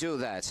do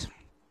that.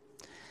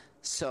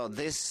 So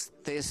this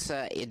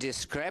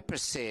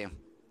discrepancy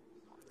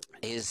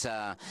is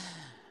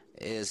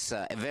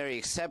very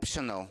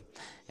exceptional,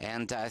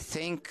 and I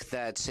think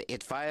that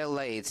it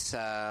violates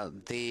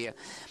the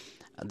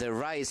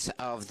rights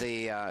of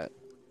the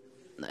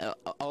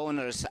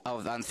owners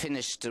of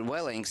unfinished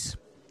dwellings.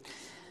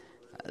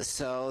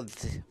 So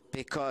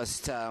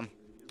because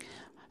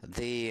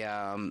the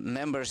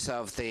members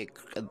of the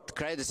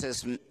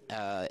creditors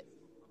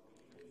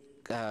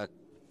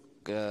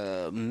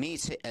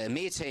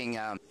meeting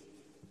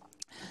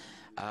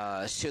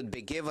should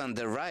be given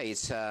the right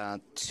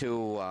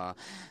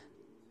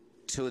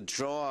to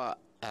draw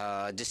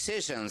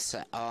decisions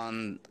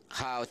on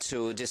how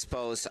to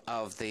dispose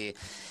of the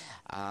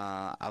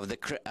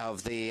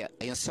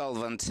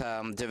insolvent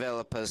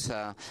developer's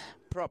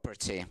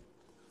property,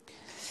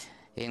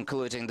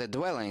 including the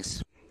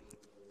dwellings.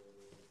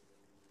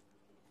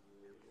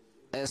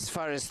 As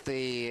far as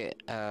the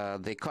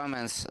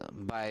comments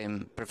by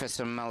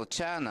Professor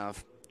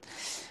Molchanov,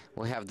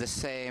 we have the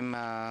same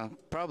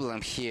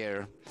problem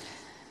here.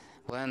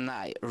 When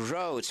I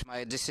wrote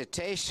my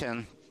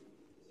dissertation,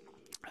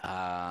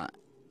 I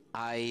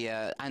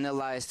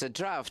analyzed the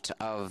draft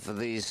of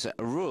these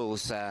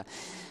rules.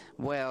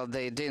 Well,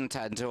 they didn't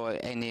undergo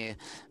any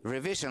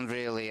revision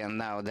really, and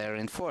now they're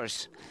in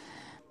force.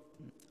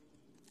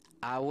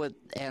 I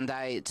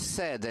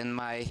said in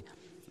my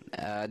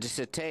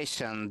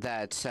dissertation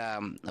that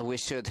we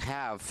should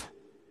have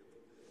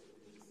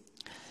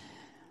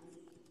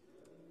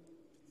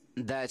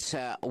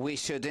we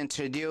should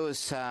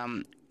introduce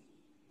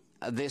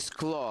this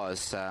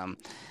clause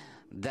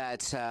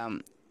that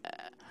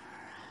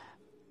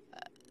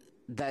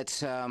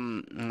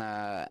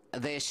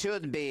there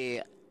should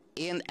be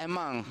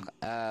among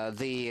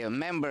the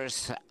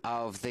members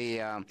of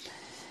the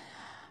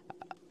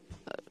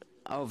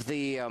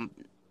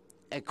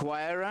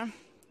acquirer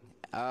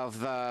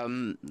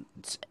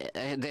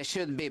there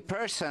should be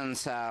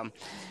persons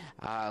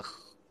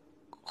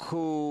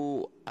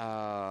who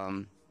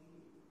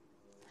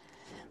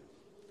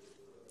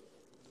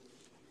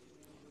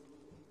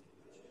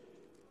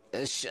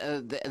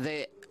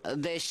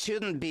there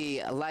shouldn't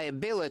be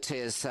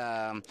liabilities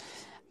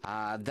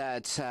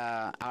that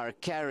are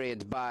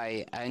carried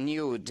by a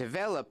new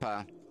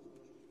developer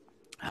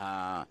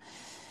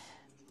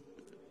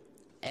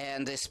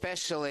and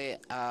especially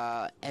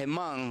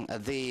among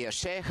the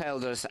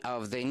shareholders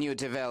of the new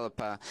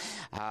developer,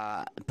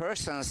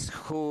 persons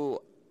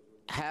who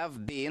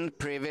have been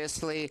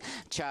previously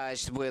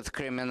charged with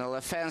criminal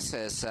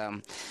offenses,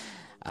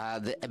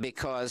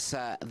 because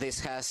this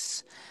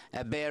has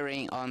a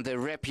bearing on the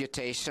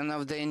reputation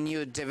of the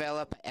new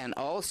developer, and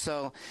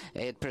also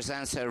it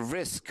presents a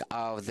risk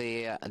of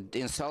the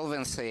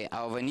insolvency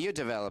of a new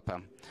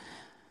developer.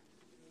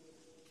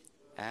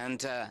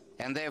 And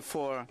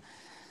therefore,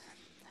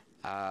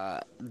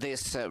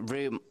 this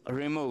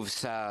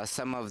removes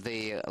some of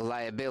the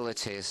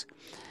liabilities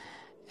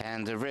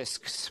and the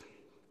risks.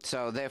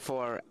 So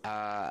therefore,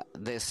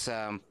 this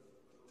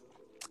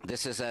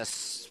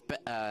is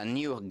a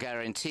new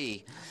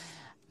guarantee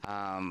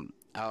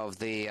of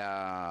the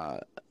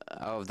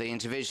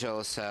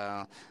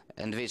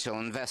individual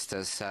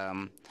investors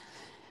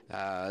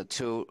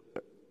to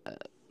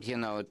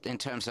in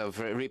terms of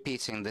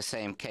repeating the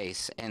same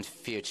case in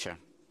future.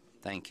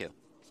 Thank you.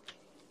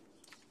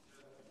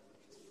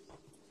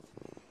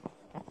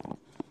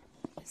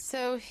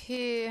 So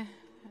he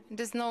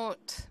does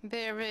not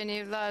bear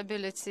any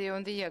liability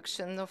on the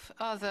action of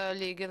other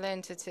legal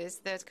entities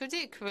that could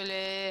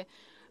equally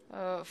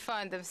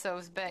find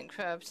themselves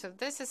bankrupt. So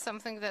this is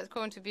something that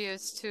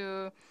contributes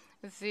to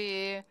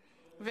the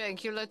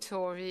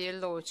regulatory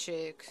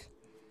logic.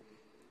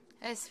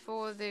 As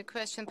for the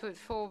question put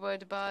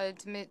forward by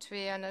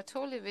Dmitry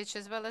Anatolievich,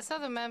 as well as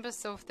other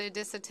members of the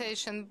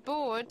dissertation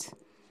board,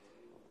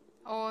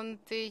 on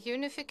the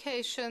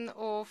unification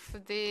of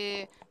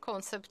the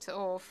concept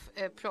of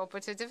a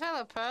property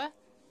developer,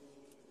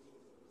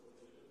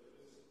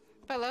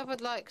 well, I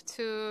would like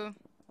to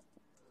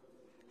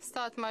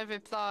start my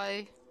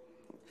reply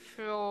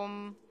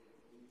from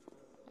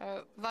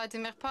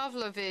Vladimir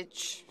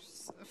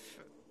Pavlovich's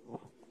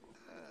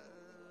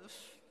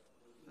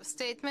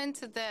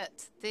statement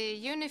that the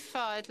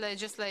unified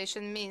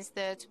legislation means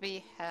that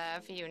we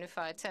have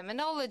unified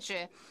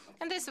terminology.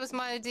 And this was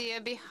my idea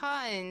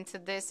behind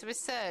this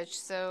research.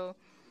 So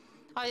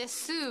I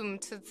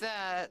assumed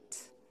that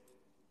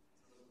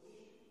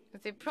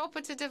the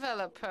property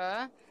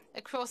developer,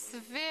 across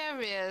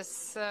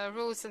various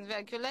rules and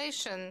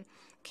regulation,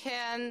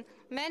 can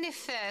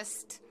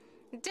manifest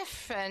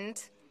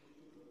different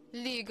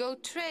legal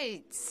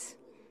traits.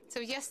 So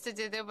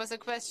yesterday there was a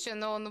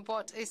question on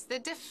what is the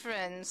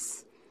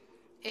difference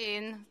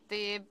in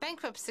the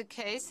bankruptcy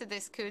case.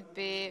 This could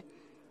be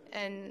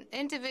an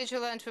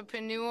individual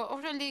entrepreneur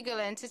or a legal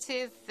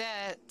entity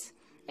that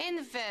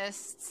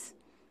invests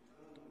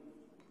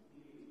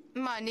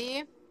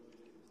money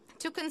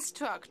to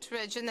construct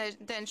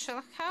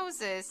residential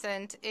houses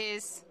and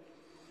is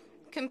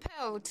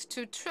compelled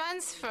to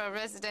transfer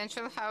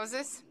residential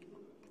houses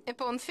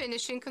upon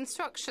finishing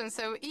construction.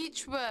 So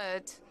each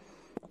word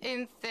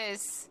in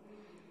this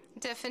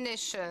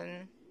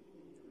definition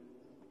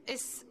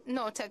is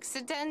not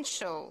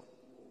accidental.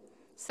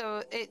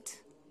 So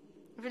it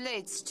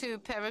relates to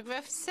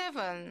paragraph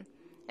 7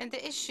 and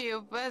the issue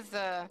of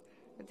whether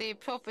the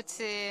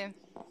property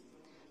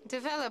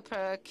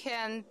developer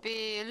can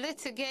be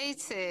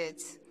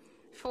litigated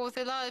for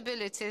the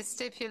liabilities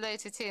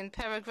stipulated in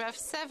paragraph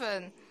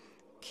 7.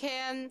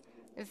 Can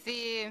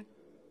the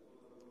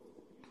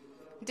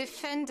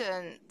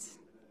defendant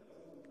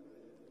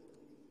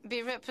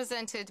be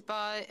represented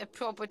by a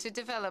property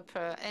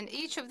developer? And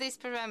each of these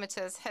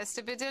parameters has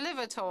to be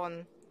delivered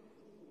on.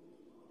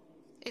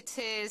 It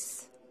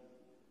is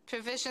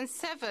provision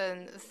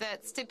 7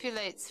 that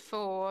stipulates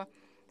for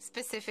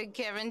specific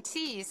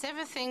guarantees.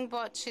 Everything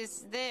what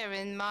is there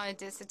in my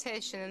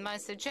dissertation and my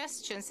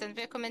suggestions and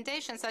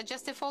recommendations are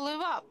just a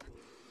follow-up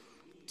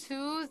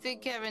to the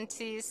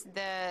guarantees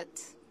that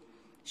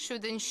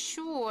should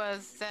ensure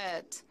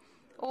that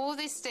all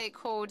the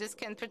stakeholders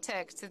can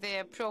protect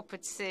their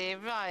property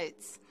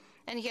rights.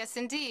 And yes,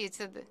 indeed,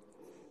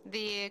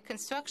 the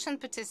construction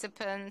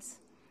participants,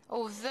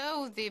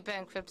 although the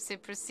bankruptcy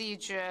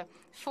procedure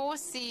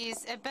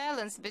foresees a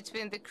balance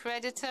between the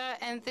creditor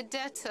and the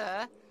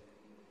debtor,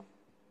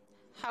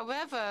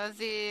 however,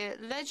 the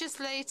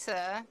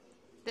legislator,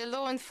 the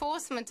law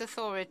enforcement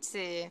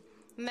authority,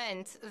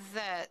 meant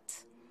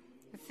that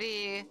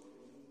the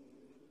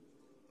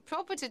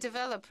property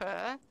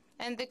developer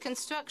and the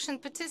construction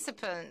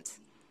participant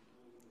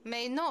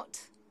may not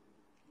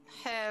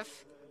have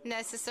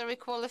necessary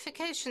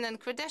qualification and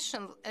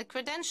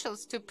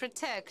credentials to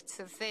protect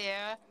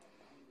their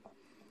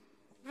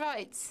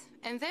rights.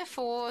 And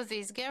therefore,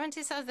 these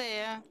guarantees are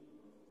there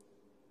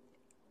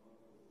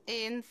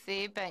in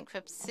the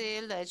bankruptcy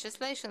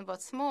legislation.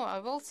 What's more, I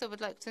also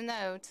would like to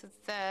note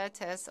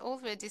that, as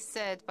already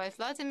said by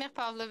Vladimir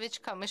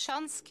Pavlovich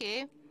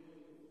Kamyshansky,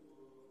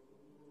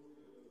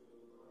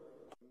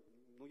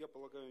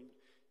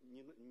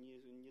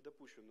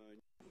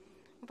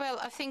 well,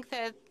 I think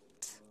that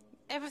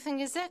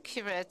everything is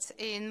accurate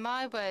in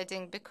my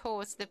wording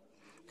because the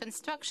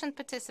construction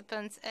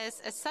participants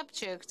as a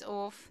subject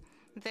of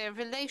their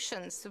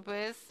relations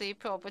with the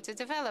property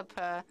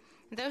developer,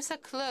 those are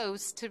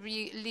close to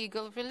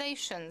legal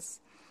relations.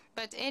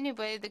 But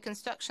anyway, the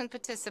construction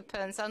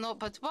participants are not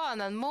but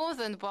one and more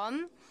than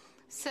one,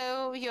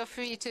 so you're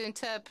free to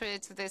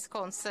interpret this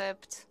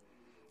concept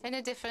in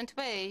a different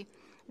way.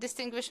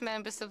 Distinguished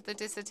members of the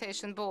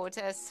Dissertation Board,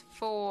 as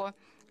for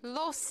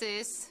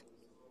losses,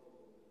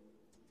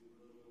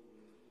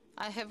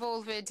 I have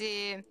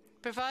already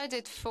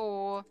provided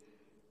for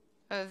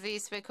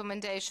these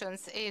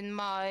recommendations in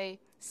my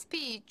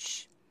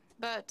speech,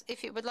 but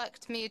if you would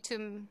like me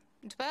to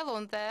dwell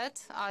on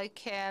that, I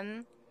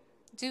can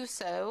do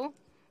so.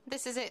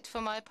 This is it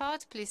for my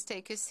part. Please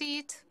take a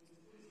seat,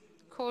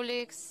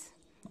 colleagues.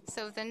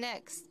 So the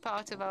next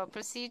part of our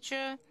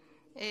procedure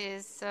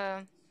is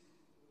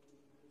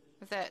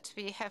that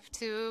we have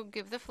to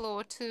give the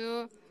floor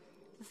to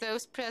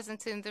those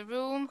present in the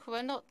room who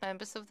are not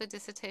members of the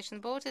Dissertation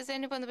Board. Is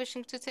anyone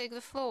wishing to take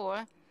the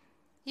floor?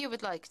 You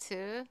would like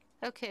to?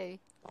 Okay.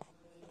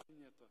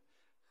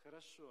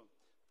 Хорошо.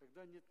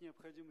 Тогда нет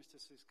необходимости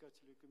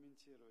соискателей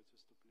комментировать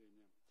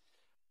выступление.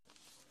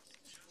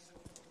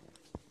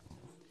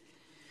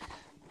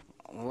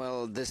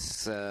 Well,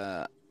 this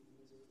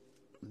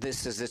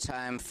is the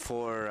time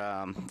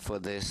for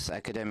this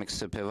academic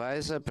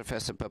supervisor,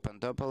 Professor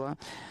Papandopoulou,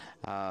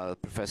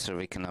 Professor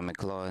of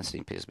Economic Law at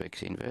St.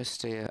 Petersburg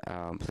University.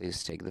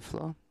 Please take the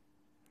floor.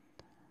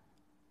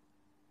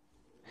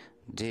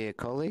 Dear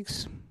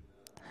colleagues,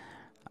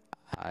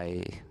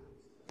 I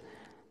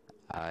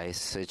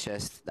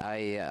suggest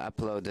I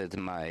uploaded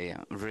my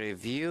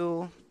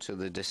review to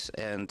the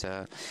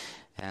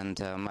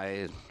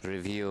my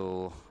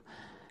review,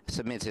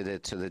 submitted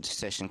it to the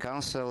Dissertation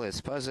Council. It's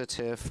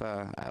positive.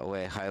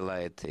 We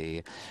highlight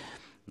the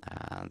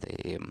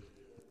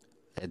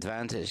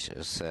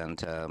advantages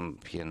and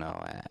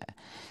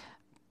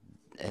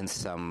and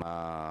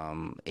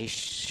some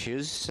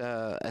issues.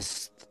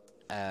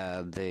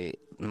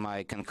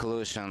 My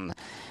conclusion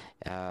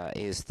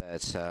is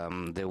that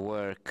the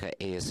work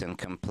is in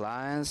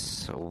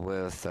compliance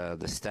with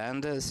the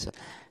standards,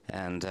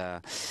 and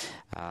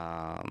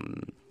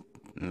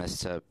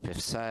Mr.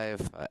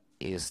 Pivtsaev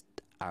is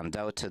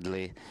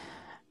undoubtedly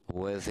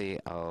worthy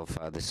of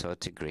the third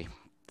degree.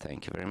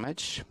 Thank you very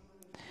much.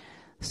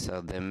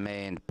 So the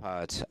main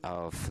part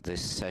of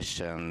this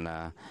session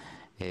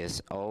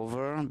is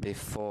over.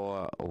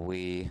 Before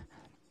we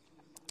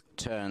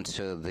turn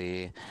to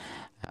the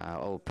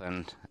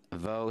open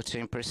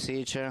voting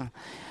procedure,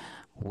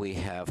 we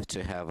have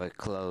to have a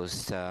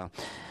closed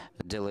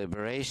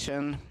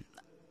deliberation,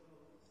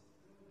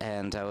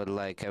 and I would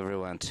like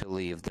everyone to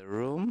leave the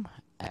room,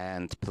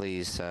 and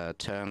please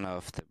turn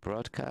off the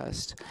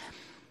broadcast.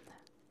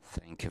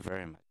 Thank you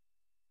very much.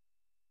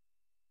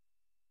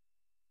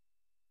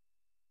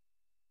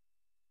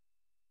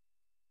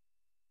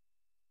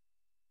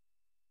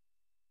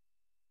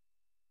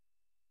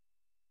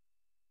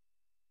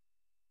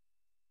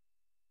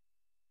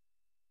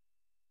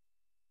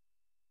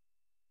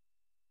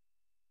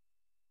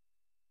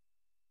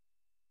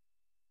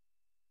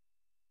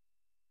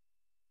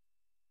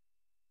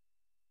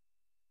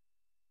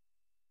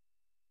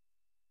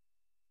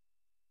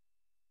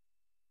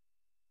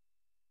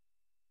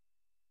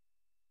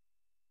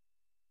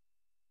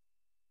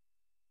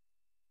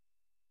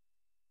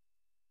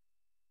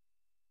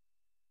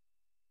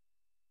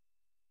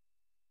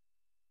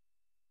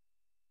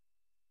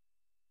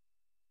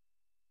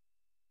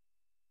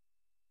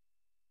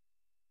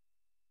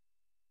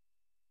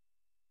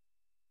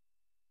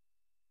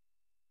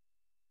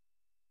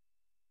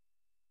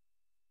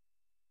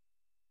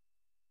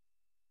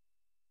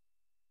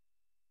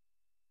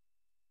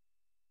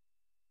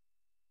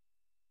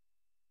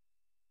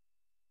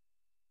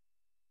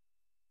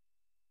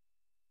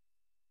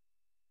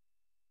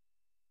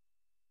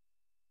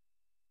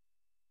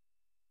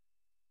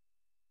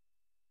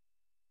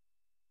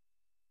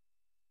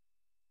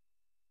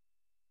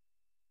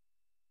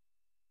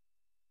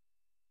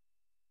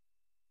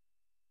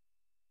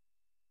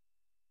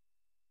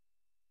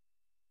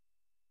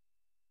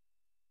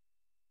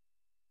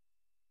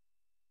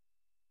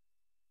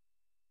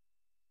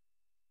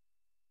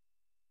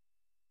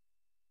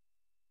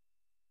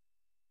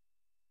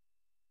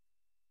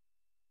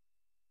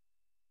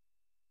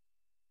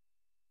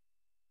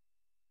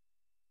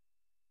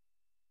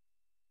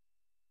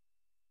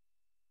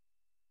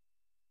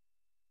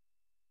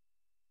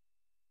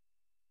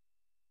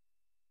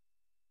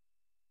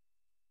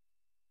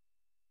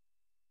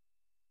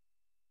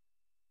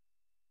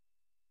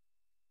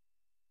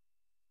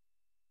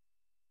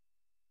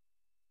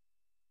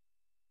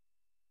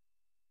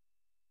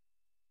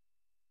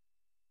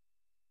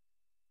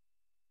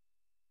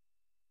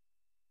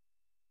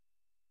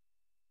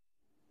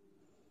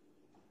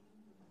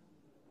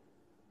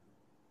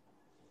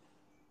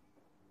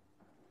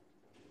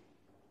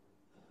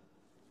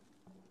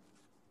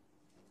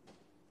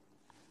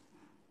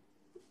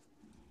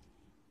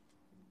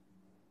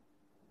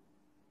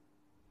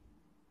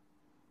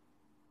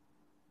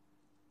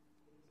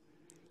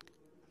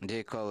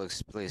 Dear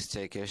colleagues, please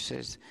take your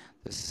seats.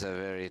 This is a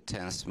very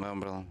tense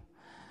moment,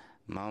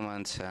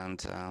 and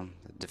the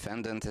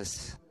defendant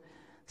is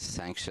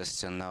anxious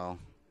to know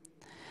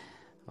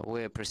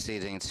We're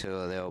proceeding to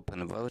the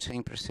open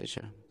voting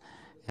procedure.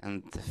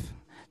 And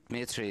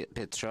Dmitry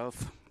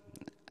Petrov,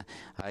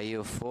 are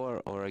you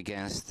for or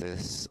against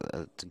this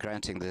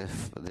granting the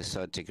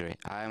third degree?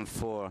 I am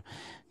for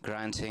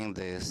granting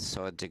the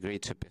third degree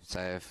to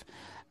Pivtsaev.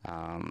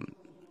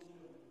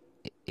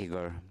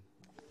 Igor,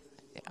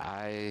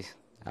 I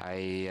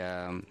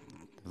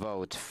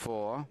vote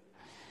for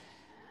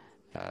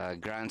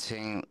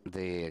granting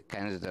the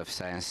candidate of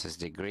sciences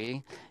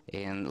degree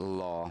in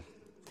law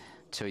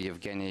to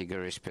Evgeniy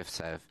Igorevich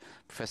Pivtsaev.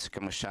 Professor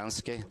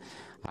Kamushansky,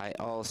 I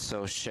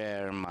also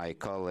share my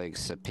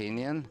colleague's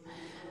opinion,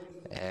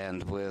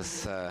 and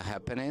with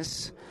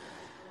happiness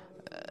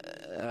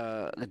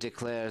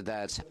declare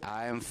that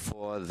I am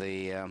for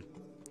the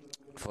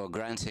for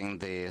granting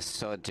the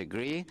third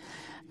degree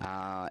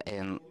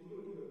in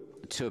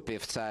to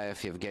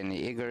Pivtsaev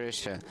Evgeniy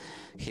Igorevich.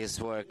 His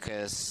work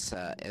is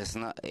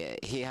not.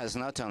 He has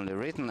not only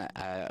written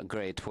a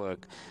great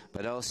work,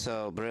 but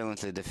also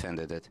brilliantly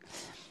defended it.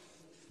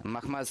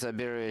 Makhmat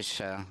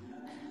Zabirovich,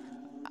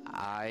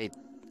 I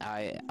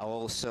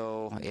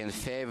also in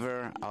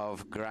favor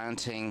of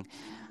granting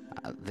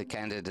the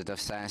candidate of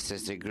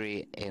sciences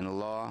degree in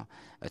law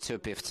to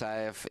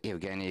Pivtsaev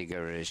Evgeniy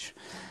Igorevich.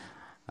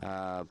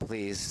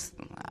 Please,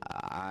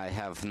 I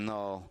have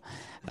no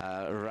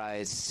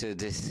rights to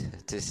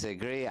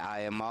disagree.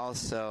 I am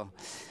also,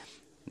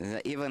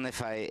 even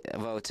if I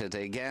voted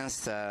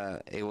against,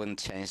 it wouldn't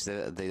change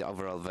the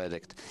overall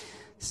verdict.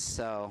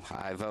 So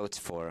I vote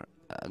for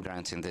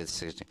granting the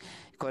decision.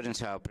 According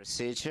to our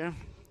procedure,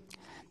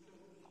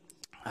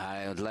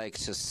 I would like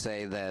to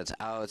say that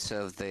out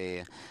of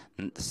the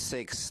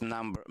 6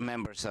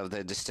 members of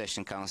the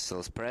Dissertation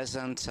Council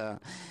present,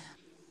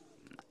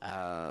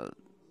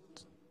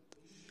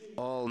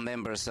 all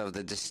members of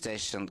the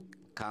Dissertation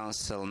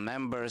Council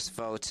members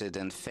voted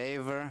in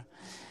favor.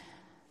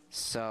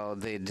 So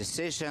the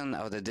decision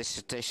of the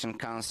Dissertation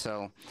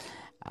Council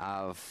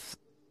of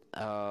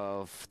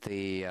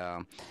the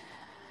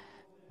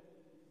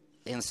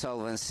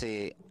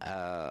insolvency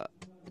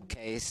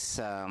case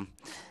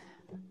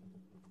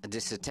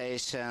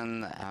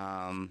dissertation,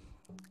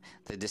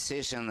 the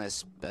decision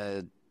is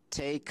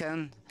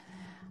taken,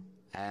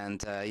 and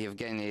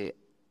Evgeniy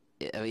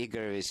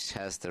Igorevich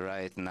has the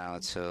right now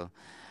to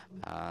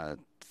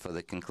for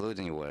the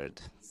concluding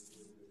word.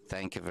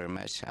 Thank you very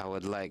much. I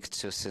would like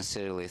to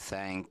sincerely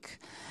thank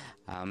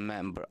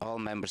all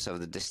members of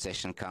the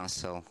Dissertation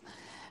Council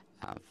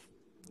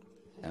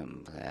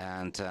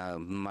and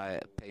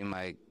pay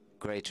my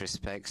great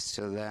respects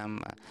to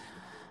them.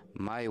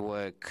 My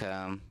work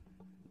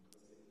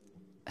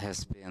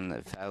has been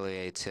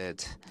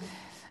evaluated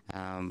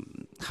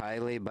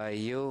highly by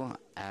you,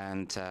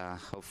 and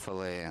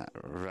hopefully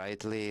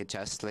rightly,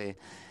 justly,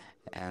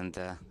 and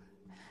the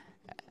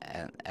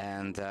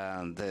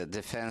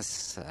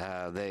defense,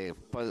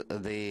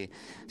 the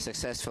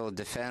successful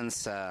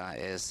defense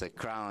is the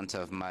crown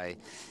of my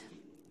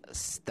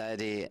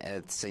study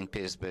at St.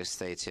 Petersburg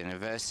State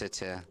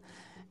University,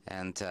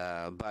 and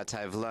but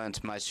I've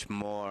learned much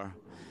more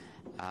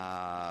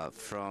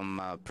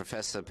from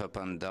Professor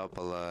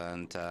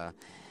Papandopoulou,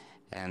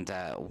 and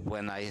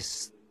when I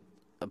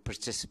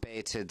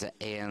participated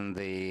in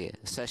the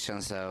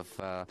sessions of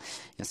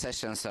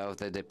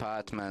the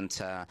department,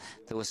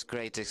 there was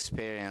great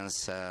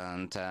experience,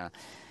 and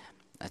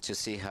to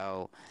see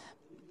how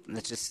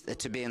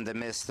to be in the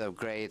midst of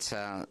great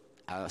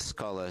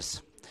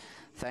scholars.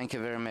 Thank you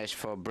very much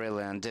for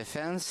brilliant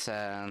defense,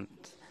 and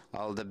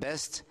all the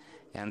best.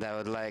 And I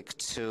would like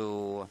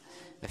to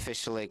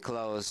officially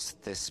close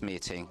this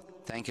meeting.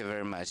 Thank you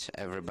very much,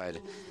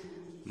 everybody.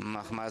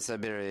 Makhmat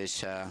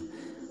Zabirovich,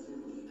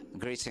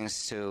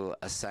 greetings to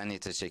sunny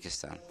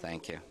Tajikistan.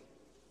 Thank you.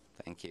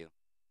 Thank you.